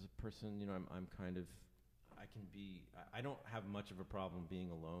as a person. You know, I'm kind of, I can be. I don't have much of a problem being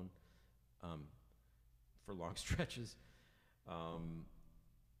alone for long stretches,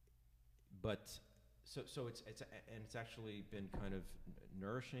 but so it's actually been kind of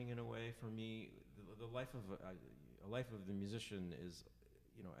nourishing in a way for me. The life of a life of the musician is,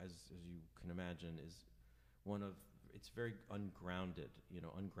 you know, as you can imagine, is one of, it's very ungrounded, you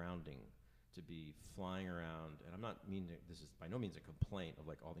know, ungrounding to be flying around. And I'm not meaning, this is by no means a complaint of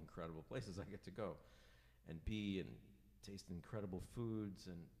like all the incredible places I get to go and be and taste incredible foods,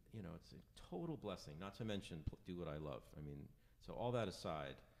 and, you know, it's a total blessing, not to mention do what I love. I mean, so all that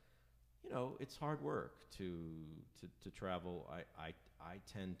aside, you know, it's hard work to travel. I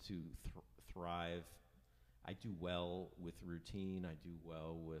tend to thrive. I do well with routine. I do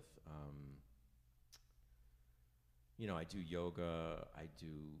well with, you know, I do yoga. I do,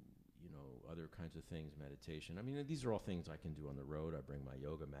 other kinds of things, meditation. I mean, these are all things I can do on the road. I bring my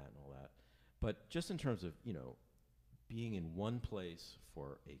yoga mat and all that. But just in terms of, being in one place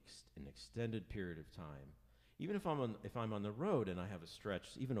for an extended period of time, even if I'm on the road and I have a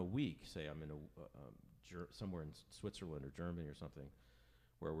stretch, even a week, say I'm in somewhere in Switzerland or Germany or something,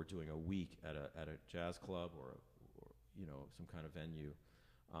 where we're doing a week at a jazz club or some kind of venue,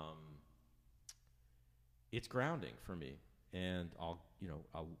 it's grounding for me. And I'll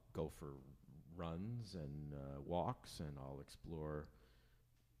go for runs and walks, and I'll explore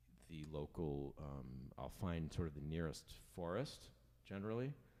the local. I'll find sort of the nearest forest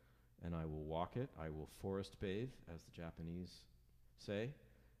generally, and I will walk it. I will forest bathe, as the Japanese say,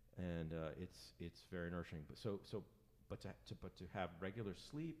 and it's very nourishing. But to have regular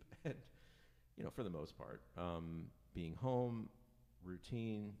sleep and for the most part, being home,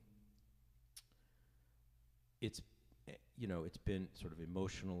 routine. It's been sort of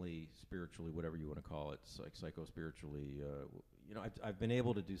emotionally, spiritually, whatever you want to call it, like psycho-spiritually. I've been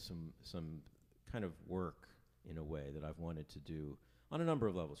able to do some kind of work in a way that I've wanted to do on a number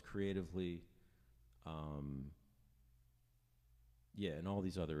of levels, creatively, in all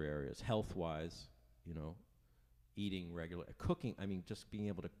these other areas, health-wise, eating regular, cooking. I mean, just being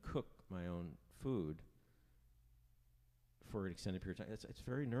able to cook my own food for an extended period of time. It's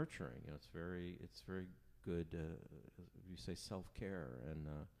very nurturing. It's very good. You say self-care, and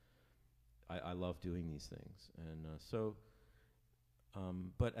I love doing these things. And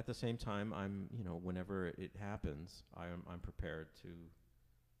but at the same time, I'm whenever it happens, I'm prepared to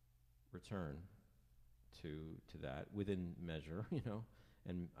return to that within measure,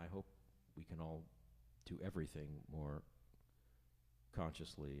 and I hope we can all do everything more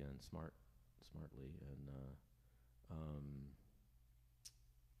consciously and smartly, and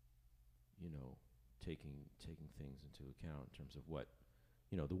taking things into account in terms of what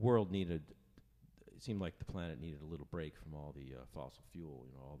the world needed. It seemed like the planet needed a little break from all the fossil fuel,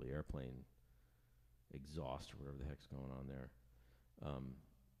 all the airplane exhaust or whatever the heck's going on there.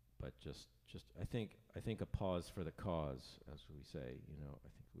 But just I think a pause for the cause, as we say. I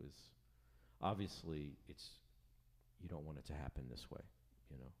think it was obviously you don't want it to happen this way,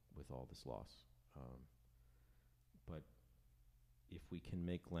 with all this loss. But if we can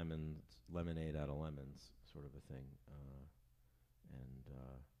make lemonade out of lemons, sort of a thing, and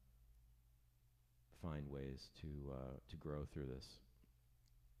find ways to grow through this.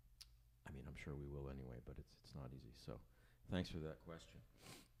 I mean, I'm sure we will anyway, but it's not easy. So, thanks for that question.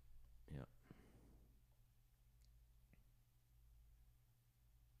 Yeah.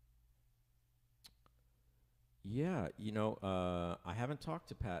 Yeah, I haven't talked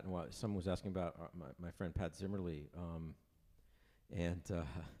to Pat in a while. Someone was asking about my friend Pat Zimmerly, and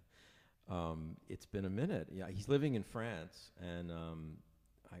it's been a minute. Yeah, he's living in France, and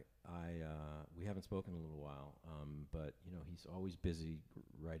we haven't spoken in a little while. But he's always busy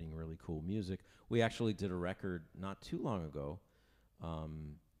writing really cool music. We actually did a record not too long ago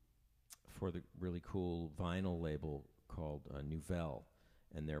for the really cool vinyl label called Nouvelle,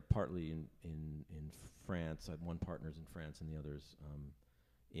 and they're partly in France. One partner's in France, and the other's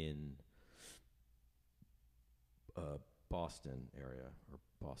in Boston area, or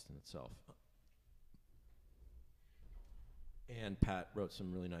Boston itself. And Pat wrote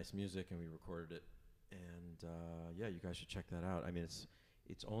some really nice music, and we recorded it. And yeah, you guys should check that out. I mean,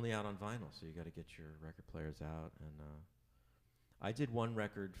 it's only out on vinyl, so you got to get your record players out. And I did one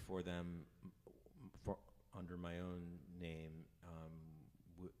record for them under my own name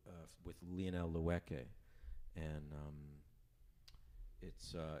with Lionel Loueke, and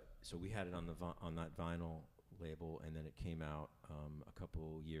it's so we had it on on that vinyl label, and then it came out a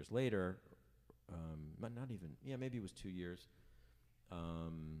couple years later. Not even, yeah, maybe it was 2 years.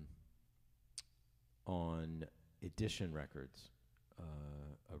 On Edition Records,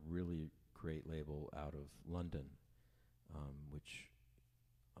 a really great label out of London, which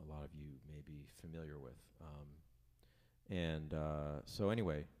a lot of you may be familiar with. And so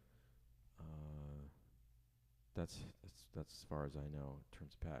anyway, that's as far as I know in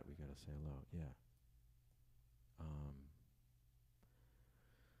terms of Pat. We gotta say hello. Yeah.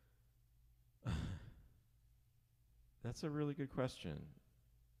 That's a really good question,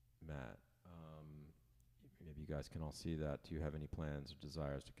 Matt. Maybe you guys can all see that. Do you have any plans or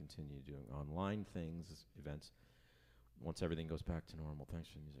desires to continue doing online things, events, once everything goes back to normal? Thanks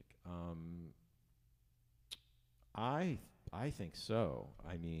for the music. I think so.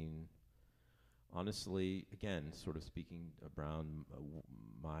 I mean, honestly, again, sort of speaking around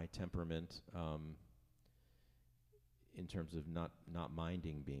my temperament, in terms of not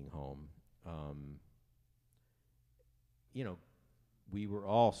minding being home. we were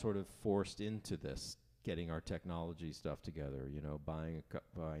all sort of forced into this, getting our technology stuff together, you know, buying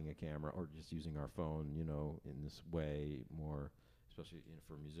a camera or just using our phone, you know, in this way more, especially, you know,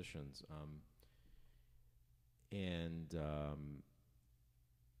 for musicians. And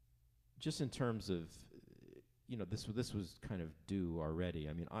just in terms of, you know, this was kind of due already.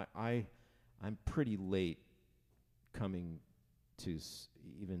 I mean, I'm pretty late coming to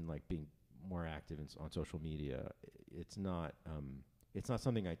even like being more active on social media. It's not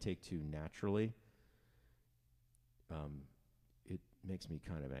something I take to naturally. It makes me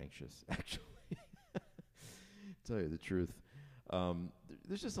kind of anxious, actually. Tell you the truth.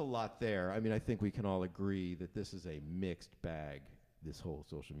 There's just a lot there. I mean, I think we can all agree that this is a mixed bag, this whole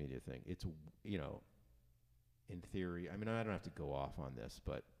social media thing. It's, you know, in theory, I mean, I don't have to go off on this,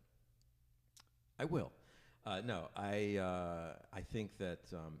 but I will. No, I think that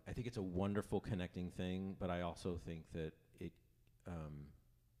I think it's a wonderful connecting thing, but I also think that it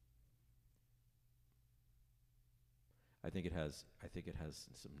I think it has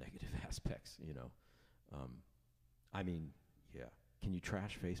some negative aspects, you know. I mean, yeah. Can you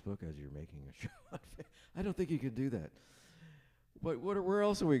trash Facebook as you're making a show? I don't think you can do that. But where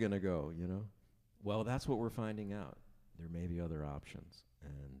else are we going to go, you know? Well, that's what we're finding out. There may be other options,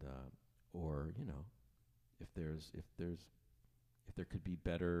 and or, you know, if there could be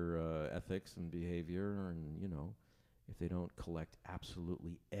better ethics and behavior, and, you know, if they don't collect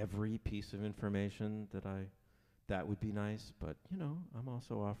absolutely every piece of information that would be nice. But, you know, I'm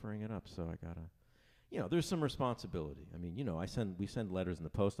also offering it up, so I gotta, you know, there's some responsibility. I mean, you know, we send letters in the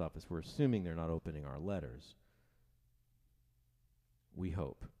post office. We're assuming they're not opening our letters. We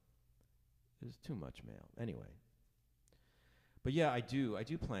hope. There's too much mail. Anyway. But yeah, I do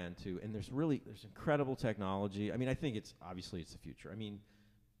plan to, and there's incredible technology. I mean, I think it's the future. I mean,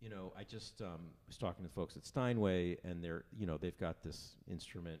 you know, I just was talking to folks at Steinway, and they've got this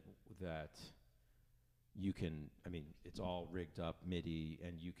instrument that you can, I mean, it's all rigged up MIDI,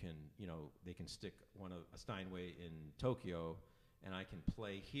 and you can, you know, they can stick a Steinway in Tokyo, and I can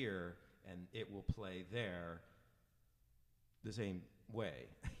play here, and it will play there the same way,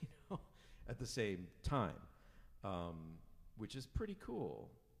 you know, at the same time, which is pretty cool,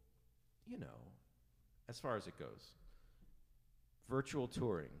 you know, as far as it goes. Virtual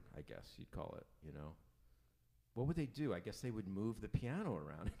touring, I guess you'd call it, you know. What would they do? I guess they would move the piano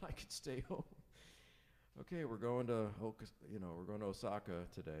around, and I could stay home. Okay, we're going to Osaka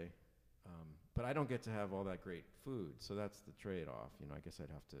today, but I don't get to have all that great food, so that's the trade-off. You know, I guess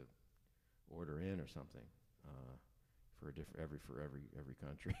I'd have to order in or something for every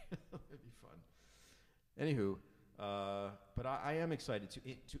country. It'd be fun. Anywho, but I am excited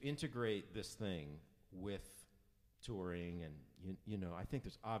to integrate this thing with touring, and you know, I think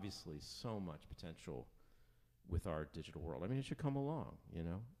there's obviously so much potential with our digital world. I mean, it should come along, you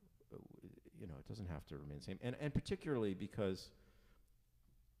know. You know, it doesn't have to remain the same. And particularly because,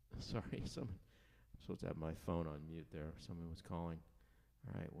 sorry, I'm supposed to have my phone on mute there. Someone was calling.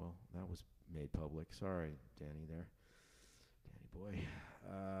 All right, well, that was made public. Sorry, Danny there. Danny boy.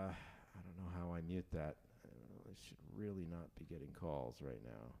 I don't know how I mute that. I should really not be getting calls right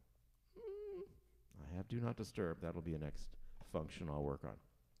now. I have Do Not Disturb. That'll be a next function I'll work on.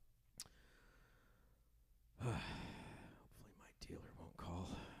 Hopefully my dealer won't call.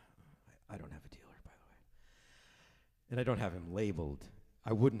 I don't have a dealer, by the way. And I don't have him labeled.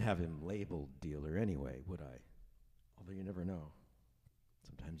 I wouldn't have him labeled dealer anyway, would I? Although you never know.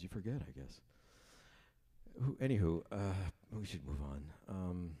 Sometimes you forget, I guess. Anywho, we should move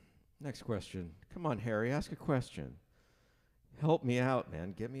on. Next question. Come on, Harry, ask a question. Help me out,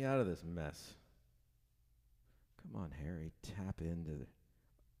 man. Get me out of this mess. Come on, Harry. Tap into the...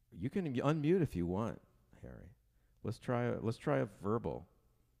 You can unmute if you want, Harry. Let's try a verbal.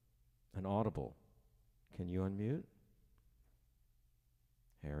 An audible. Can you unmute?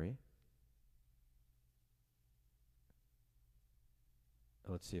 Harry?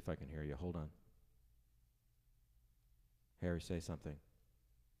 Let's see if I can hear you. Hold on. Harry, say something.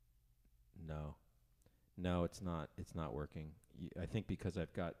 No, it's not. It's not working. I think because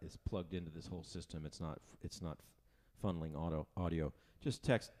I've got this plugged into this whole system, it's not funneling audio. Just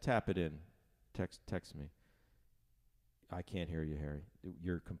tap it in. Text me. I can't hear you, Harry.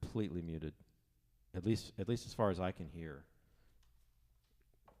 You're completely muted. At least as far as I can hear.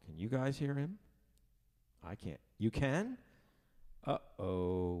 Can you guys hear him? I can't. You can?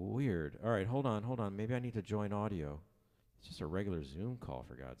 Uh-oh, weird. All right, hold on. Maybe I need to join audio. It's just a regular Zoom call,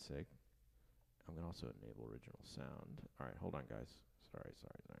 for God's sake. I'm going to also enable original sound. All right, hold on, guys. Sorry.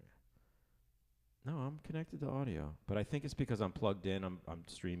 No, I'm connected to audio. But I think it's because I'm plugged in. I'm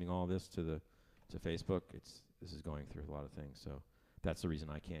streaming all this to Facebook. This is going through a lot of things. So, That's the reason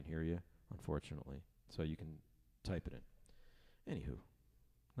I can't hear you, unfortunately. So you can type it in. Anywho,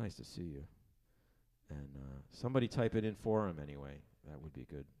 nice to see you. And somebody type it in for him anyway. That would be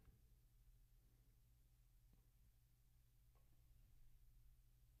good.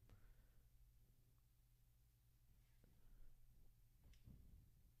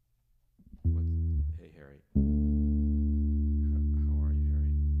 Hey, Harry. How are you,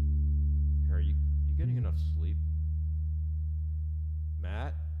 Harry? Harry, you getting enough sleep?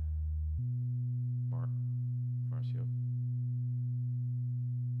 Matt? Marcio?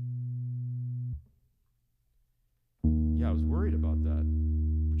 Yeah, I was worried about that.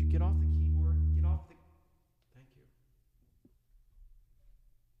 Would you get off the keyboard? Get off the... Thank you.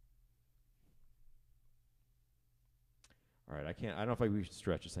 All right, I don't know if we should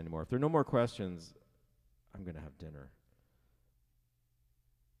stretch this anymore. If there are no more questions, I'm going to have dinner.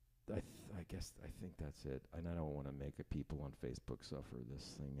 I think that's it. And I don't want to make people on Facebook suffer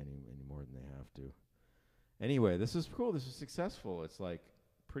this thing any more than they have to. Anyway, this is cool. This is successful. It's like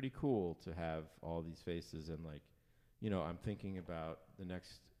pretty cool to have all these faces and like, you know, I'm thinking about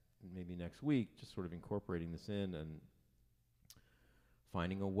maybe next week, just sort of incorporating this in and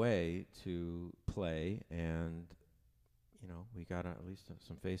finding a way to play and, you know, we got at least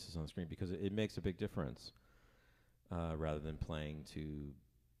some faces on the screen because it makes a big difference rather than playing to,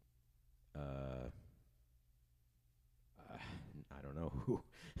 I don't know who,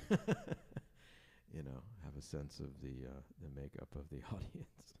 you know, have a sense of the makeup of the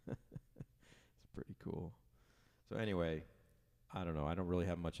audience. It's pretty cool. So anyway, I don't know. I don't really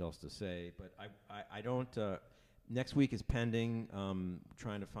have much else to say, but I don't. Next week is pending.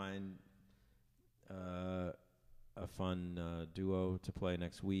 Trying to find a fun duo to play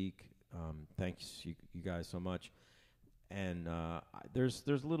next week. Thanks you guys so much. And there's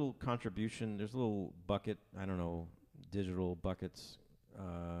a little contribution. There's a little bucket. I don't know, digital buckets.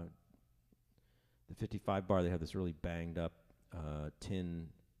 The 55 bar, they have this really banged up tin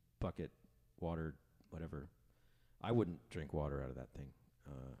bucket, water, whatever. I wouldn't drink water out of that thing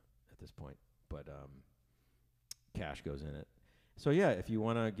at this point, but cash goes in it. So yeah, if you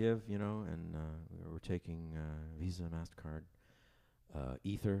want to give, you know, and we're taking Visa, MasterCard.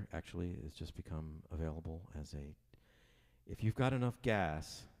 Ether actually has just become available as a. If you've got enough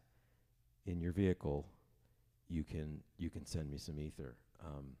gas in your vehicle, you can send me some Ether.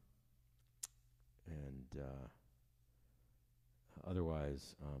 And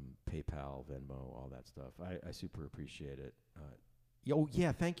otherwise, PayPal, Venmo, all that stuff. I super appreciate it. Oh,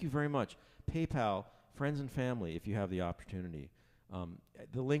 yeah, thank you very much. PayPal, friends and family, if you have the opportunity.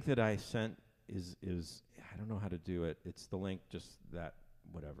 The link that I sent is I don't know how to do it. It's the link, just that,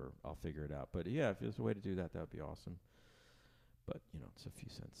 whatever. I'll figure it out. But, yeah, if there's a way to do that, that would be awesome. But, you know, it's a few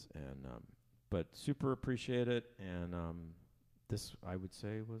cents. And but super appreciate it. And this, I would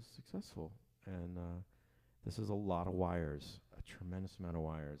say, was successful. And this is a lot of wires, a tremendous amount of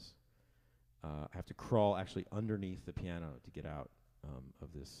wires. I have to crawl actually underneath the piano to get out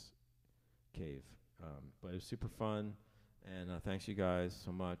of this cave. But it was super fun. And thanks you guys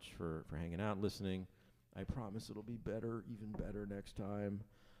so much for hanging out, listening. I promise it'll be better, even better next time.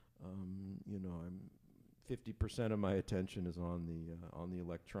 You know, 50% of my attention is on the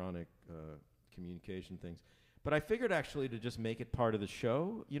electronic communication things. But I figured actually to just make it part of the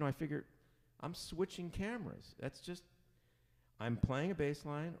show, you know, I figured I'm switching cameras. That's just, I'm playing a bass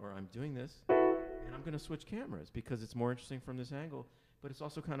line or I'm doing this, and I'm going to switch cameras because it's more interesting from this angle. But it's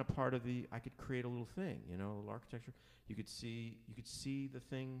also kind of part of the, I could create a little thing, you know, a little architecture. You could see the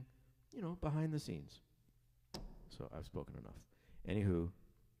thing, you know, behind the scenes. So I've spoken enough. Anywho,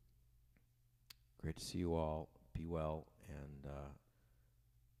 great to see you all. Be well, and